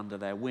taken you under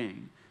their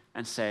wing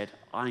and said,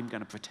 I'm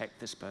going to protect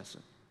this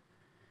person.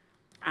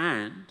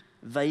 And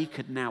they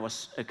could now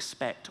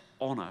expect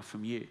honor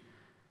from you.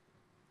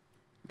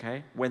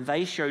 Okay? When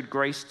they showed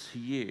grace to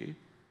you,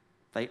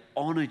 they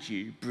honored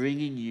you,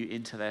 bringing you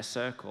into their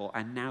circle,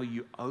 and now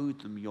you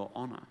owed them your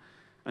honor.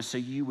 And so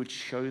you would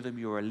show them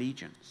your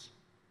allegiance.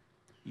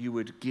 You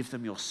would give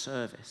them your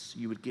service.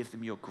 You would give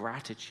them your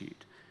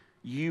gratitude.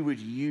 You would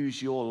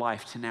use your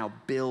life to now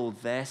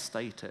build their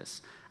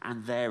status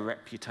and their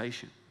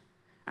reputation.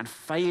 And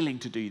failing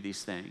to do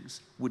these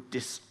things would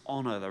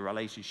dishonor the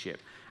relationship,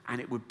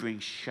 and it would bring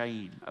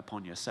shame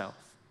upon yourself.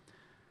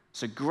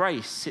 So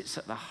grace sits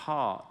at the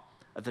heart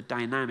of the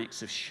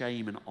dynamics of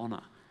shame and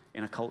honor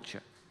in a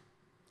culture.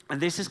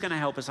 And this is going to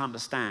help us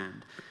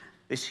understand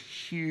this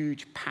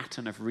huge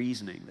pattern of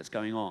reasoning that's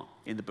going on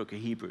in the book of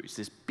Hebrews,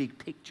 this big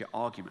picture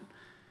argument.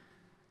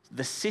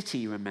 The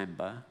city,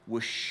 remember,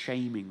 was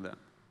shaming them.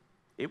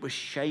 It was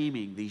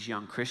shaming these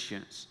young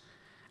Christians.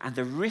 And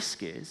the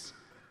risk is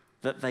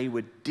that they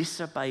would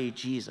disobey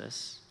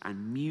Jesus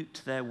and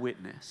mute their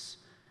witness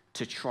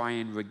to try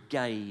and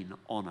regain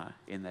honor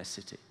in their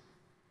city.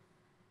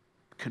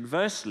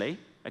 Conversely,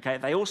 okay,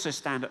 they also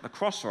stand at the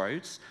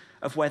crossroads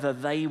of whether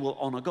they will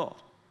honor God.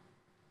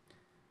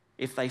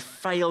 If they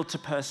fail to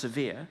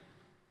persevere,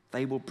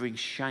 they will bring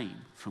shame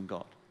from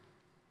God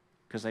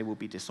because they will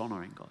be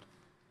dishonoring God.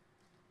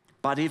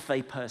 But if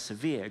they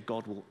persevere,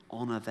 God will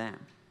honor them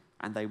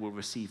and they will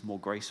receive more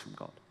grace from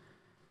God.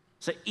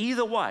 So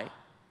either way,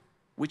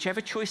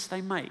 whichever choice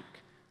they make,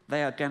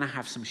 they are going to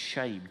have some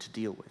shame to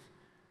deal with.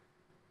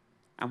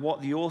 And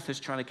what the author's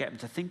trying to get them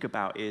to think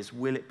about is,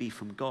 will it be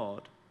from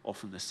God or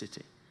from the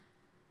city?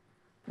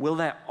 Will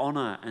their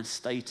honor and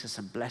status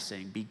and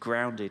blessing be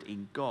grounded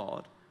in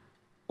God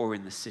or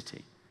in the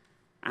city?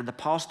 And the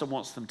pastor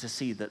wants them to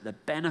see that the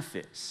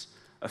benefits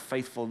of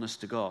faithfulness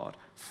to God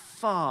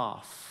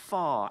far,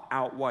 far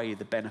outweigh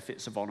the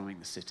benefits of honoring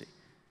the city.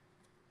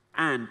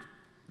 And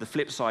the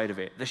flip side of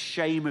it, the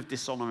shame of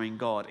dishonoring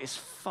God is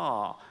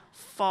far,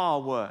 far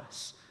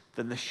worse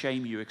than the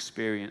shame you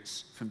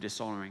experience from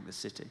dishonoring the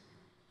city.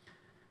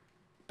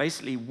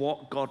 Basically,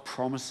 what God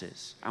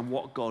promises and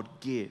what God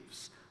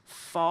gives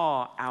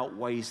far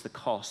outweighs the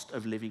cost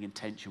of living in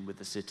tension with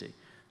the city.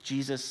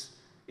 Jesus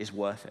is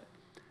worth it.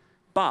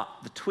 But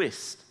the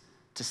twist,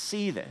 to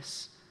see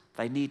this,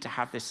 they need to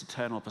have this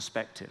eternal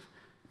perspective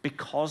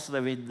because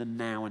they're in the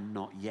now and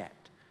not yet.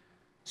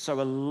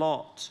 So a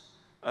lot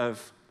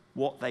of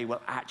what they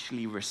will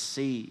actually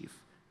receive,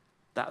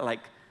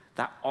 that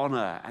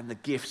honor and the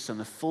gifts and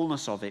the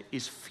fullness of it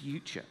is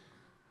future.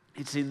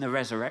 It's in the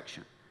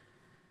resurrection.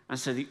 And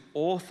so the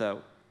author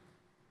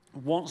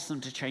wants them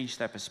to change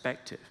their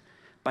perspective.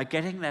 By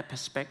getting their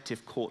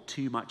perspective caught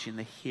too much in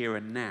the here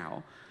and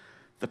now,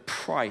 the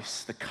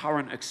price, the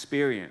current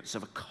experience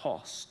of a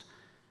cost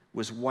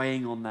was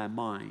weighing on their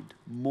mind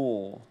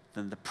more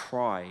than the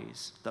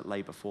prize that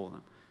lay before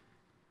them.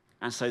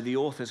 And so the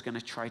author's going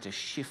to try to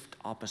shift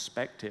our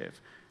perspective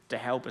to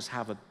help us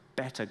have a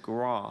better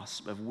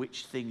grasp of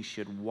which things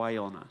should weigh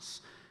on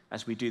us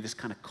as we do this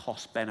kind of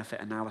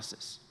cost-benefit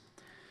analysis.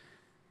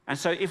 And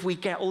so if we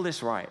get all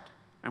this right,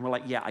 and we're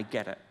like, yeah, I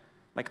get it.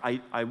 Like,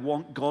 I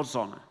want God's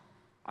honor.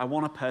 I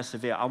want to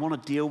persevere. I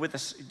want to deal with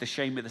the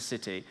shame of the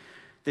city.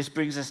 This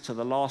brings us to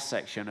the last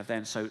section of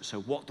then, so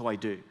what do I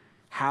do?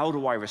 How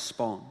do I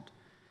respond?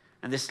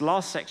 And this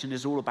last section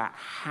is all about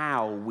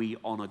how we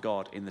honor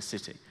God in the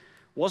city.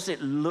 What does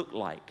it look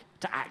like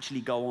to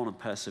actually go on and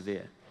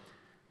persevere,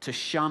 to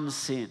shun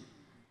sin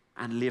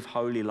and live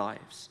holy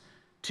lives,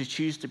 to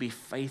choose to be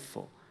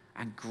faithful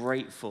and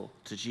grateful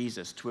to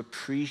Jesus, to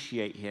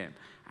appreciate him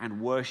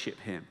and worship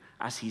him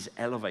as he's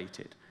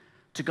elevated,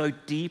 to go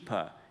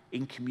deeper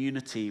in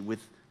community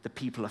with the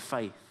people of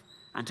faith,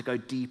 and to go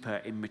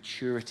deeper in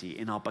maturity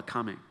in our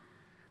becoming,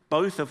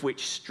 both of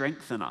which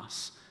strengthen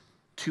us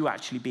to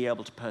actually be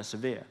able to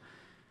persevere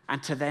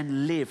and to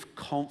then live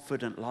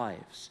confident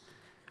lives.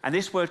 And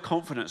this word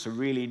confidence is a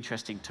really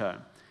interesting term,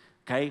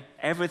 okay?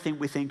 Everything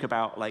we think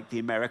about, like the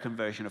American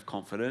version of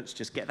confidence,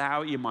 just get that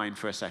out of your mind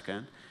for a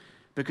second,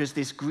 because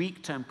this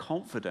Greek term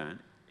confident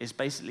is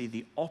basically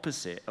the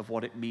opposite of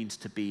what it means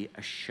to be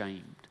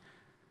ashamed.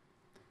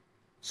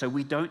 So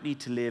we don't need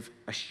to live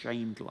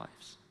ashamed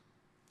lives.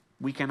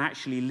 We can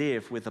actually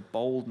live with a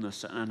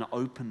boldness and an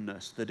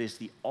openness that is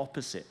the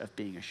opposite of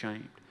being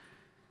ashamed.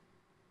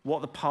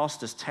 What the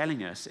pastor's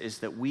telling us is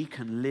that we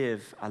can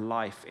live a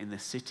life in the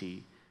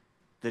city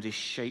that is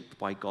shaped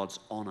by God's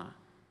honor,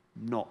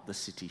 not the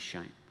city's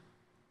shame.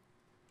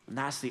 And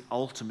that's the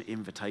ultimate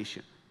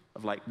invitation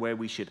of like where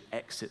we should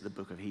exit the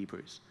book of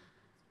Hebrews.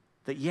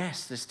 That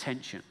yes, there's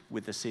tension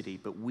with the city,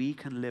 but we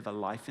can live a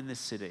life in this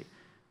city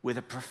with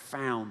a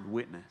profound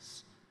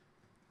witness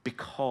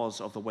because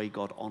of the way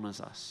God honors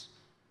us,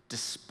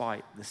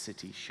 despite the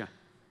city's shame.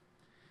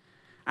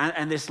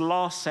 And this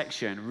last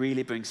section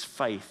really brings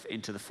faith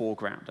into the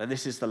foreground. And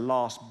this is the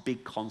last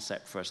big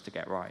concept for us to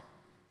get right.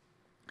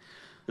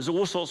 There's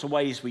all sorts of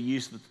ways we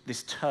use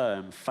this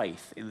term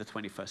faith in the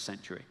 21st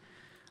century.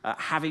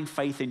 Having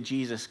faith in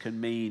Jesus can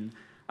mean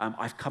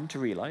I've come to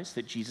realize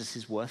that Jesus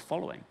is worth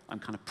following. I'm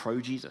kind of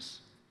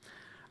pro-Jesus.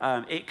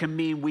 It can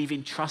mean we've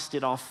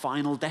entrusted our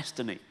final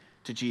destiny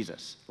to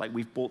Jesus. Like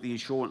we've bought the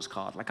insurance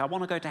card. Like I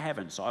want to go to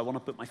heaven, so I want to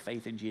put my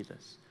faith in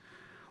Jesus.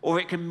 Or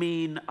it can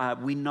mean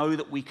we know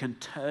that we can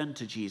turn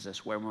to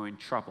Jesus when we're in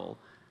trouble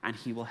and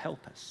he will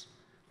help us.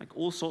 Like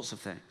all sorts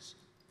of things.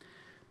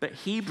 But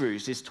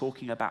Hebrews is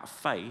talking about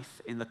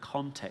faith in the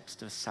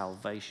context of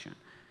salvation.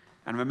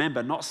 And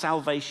remember, not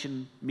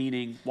salvation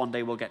meaning one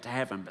day we'll get to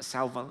heaven, but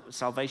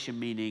salvation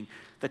meaning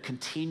the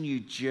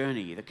continued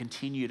journey, the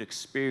continued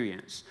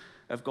experience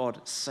of God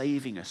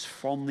saving us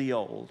from the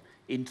old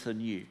into the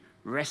new,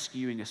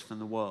 rescuing us from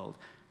the world,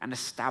 and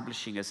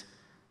establishing us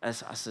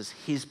as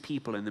his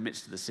people in the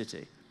midst of the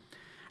city.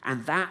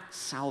 And that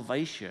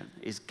salvation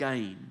is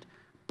gained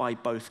by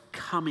both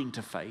coming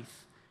to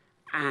faith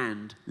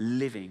and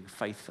living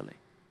faithfully.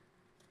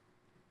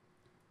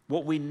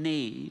 What we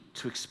need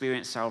to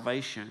experience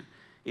salvation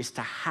is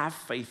to have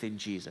faith in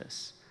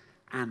Jesus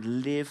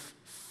and live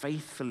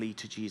faithfully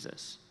to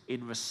Jesus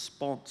in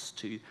response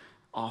to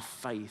our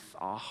faith,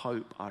 our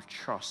hope, our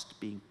trust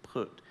being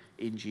put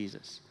in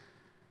Jesus.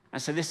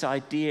 And so this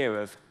idea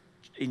of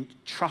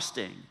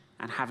trusting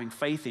and having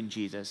faith in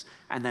Jesus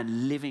and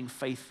then living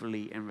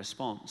faithfully in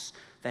response,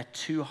 they're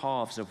two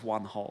halves of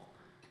one whole.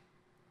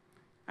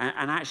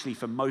 And actually,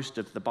 for most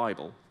of the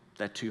Bible,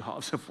 they're two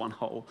halves of one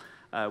whole.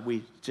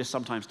 We just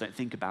sometimes don't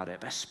think about it,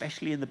 but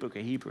especially in the book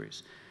of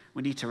Hebrews,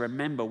 we need to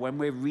remember when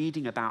we're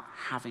reading about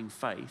having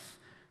faith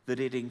that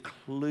it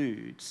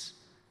includes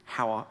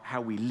how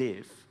we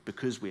live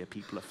because we are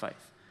people of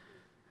faith.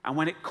 And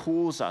when it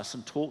calls us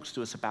and talks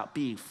to us about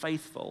being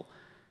faithful,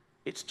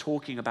 it's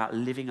talking about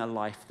living a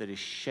life that is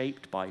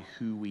shaped by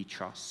who we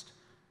trust,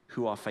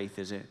 who our faith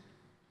is in.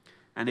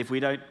 And if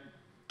we don't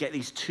get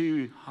these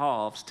two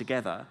halves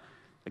together,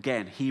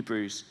 again,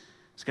 Hebrews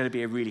is going to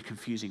be a really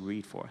confusing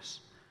read for us.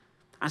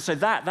 And so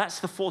that's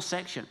the 4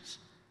 sections.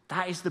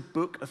 That is the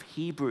book of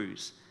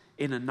Hebrews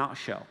in a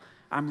nutshell.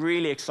 I'm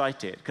really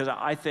excited because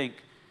I think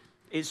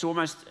it's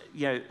almost,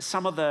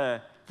 some of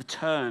the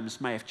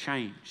terms may have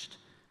changed.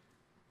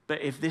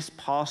 But if this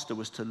pastor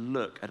was to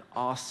look at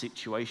our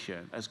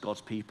situation as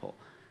God's people,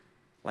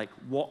 like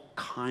what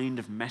kind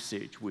of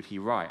message would he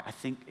write? I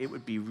think it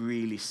would be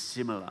really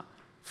similar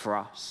for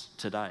us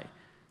today,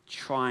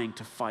 trying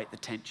to fight the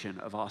tension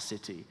of our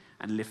city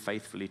and live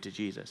faithfully to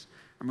Jesus.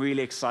 I'm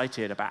really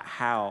excited about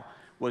how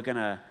we're going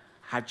to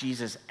have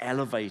Jesus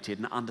elevated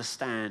and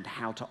understand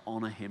how to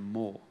honor him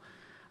more.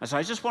 And so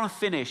I just want to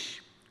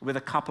finish with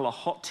a couple of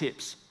hot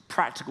tips,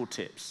 practical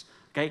tips.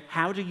 Okay,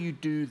 how do you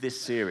do this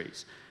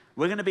series?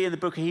 We're going to be in the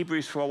book of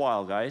Hebrews for a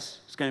while, guys.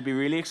 It's going to be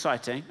really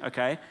exciting,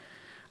 okay?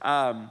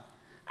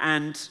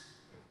 And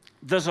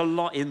there's a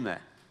lot in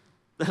there.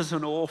 There's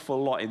an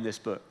awful lot in this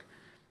book.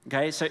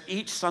 Okay, so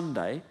each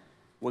Sunday,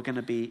 we're going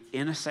to be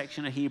in a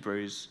section of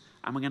Hebrews,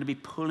 and we're going to be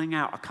pulling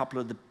out a couple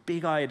of the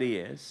big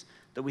ideas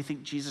that we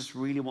think Jesus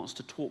really wants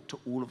to talk to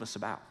all of us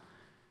about.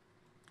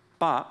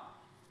 But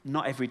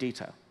not every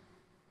detail.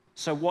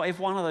 So what if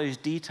one of those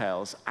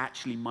details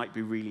actually might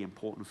be really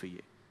important for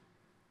you?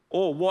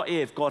 Or what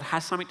if God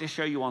has something to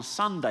show you on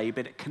Sunday,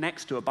 but it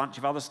connects to a bunch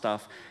of other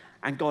stuff,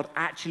 and God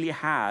actually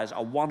has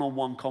a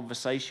one-on-one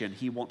conversation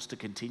he wants to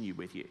continue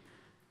with you?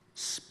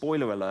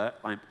 Spoiler alert,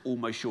 I'm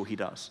almost sure he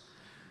does.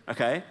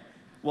 Okay?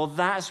 Well,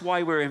 that's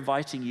why we're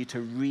inviting you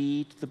to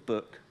read the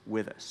book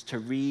with us, to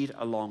read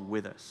along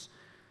with us.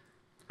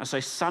 And so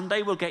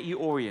Sunday will get you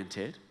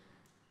oriented,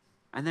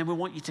 and then we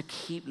want you to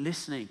keep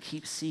listening,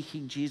 keep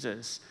seeking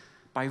Jesus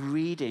by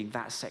reading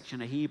that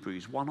section of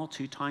Hebrews 1 or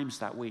 2 times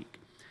that week.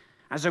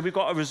 And so we've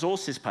got a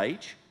resources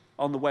page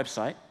on the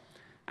website,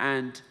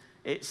 and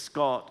it's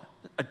got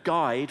a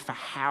guide for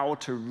how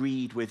to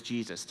read with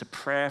Jesus, to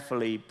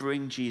prayerfully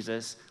bring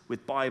Jesus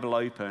with Bible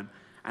open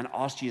and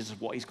ask Jesus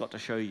what he's got to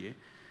show you.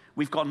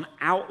 We've got an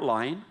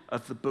outline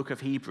of the book of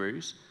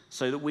Hebrews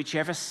so that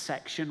whichever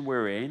section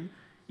we're in,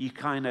 you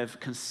kind of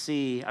can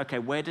see, okay,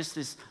 where does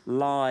this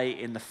lie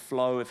in the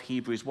flow of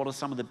Hebrews? What are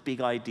some of the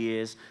big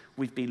ideas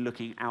we've been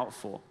looking out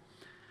for?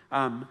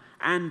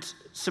 And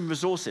some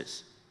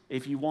resources.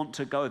 If you want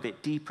to go a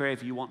bit deeper,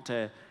 if you want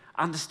to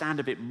understand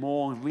a bit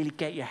more and really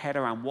get your head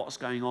around what's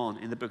going on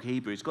in the book of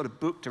Hebrews, got a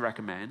book to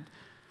recommend.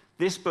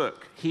 This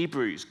book,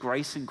 Hebrews,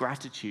 Grace and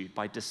Gratitude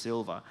by De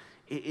Silva,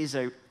 it is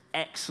an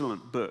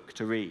excellent book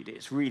to read.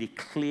 It's really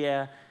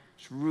clear,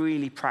 it's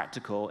really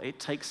practical. It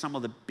takes some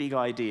of the big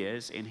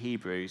ideas in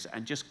Hebrews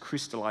and just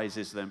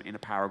crystallizes them in a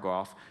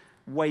paragraph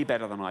way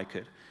better than I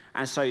could.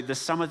 And so there's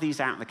some of these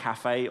out in the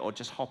cafe, or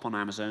just hop on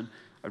Amazon.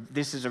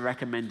 This is a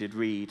recommended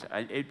read.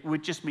 It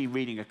would just be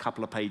reading a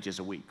couple of pages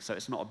a week, so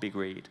it's not a big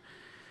read.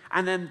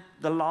 And then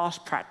the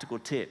last practical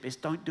tip is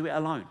don't do it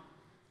alone.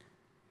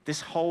 This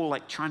whole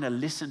trying to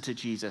listen to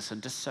Jesus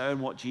and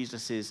discern what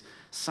Jesus is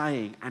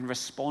saying and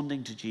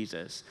responding to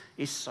Jesus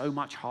is so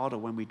much harder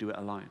when we do it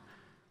alone.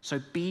 So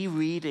be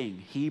reading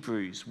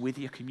Hebrews with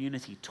your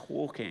community,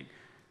 talking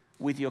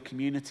with your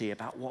community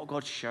about what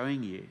God's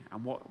showing you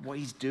and what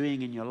he's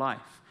doing in your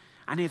life.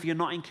 And if you're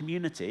not in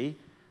community,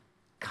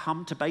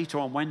 come to Beta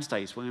on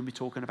Wednesdays. We're going to be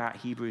talking about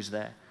Hebrews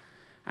there.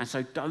 And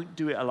so don't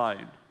do it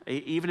alone.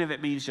 Even if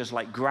it means just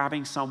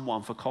grabbing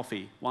someone for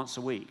coffee once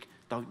a week,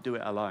 don't do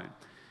it alone.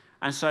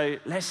 And so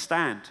let's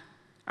stand.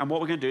 And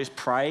what we're going to do is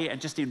pray and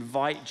just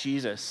invite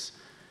Jesus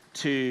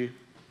to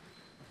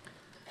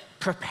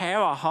prepare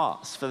our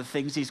hearts for the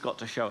things he's got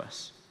to show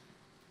us.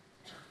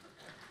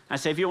 And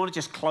so if you want to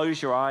just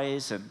close your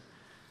eyes, and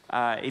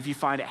if you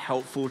find it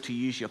helpful to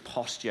use your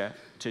posture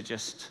to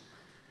just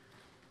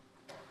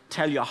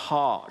tell your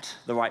heart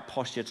the right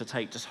posture to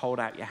take, just hold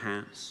out your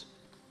hands.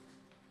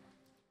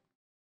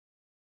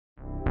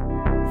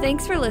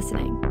 Thanks for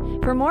listening.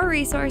 For more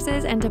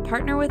resources and to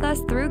partner with us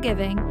through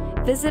giving,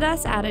 visit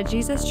us at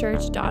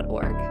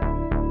ajesuschurch.org.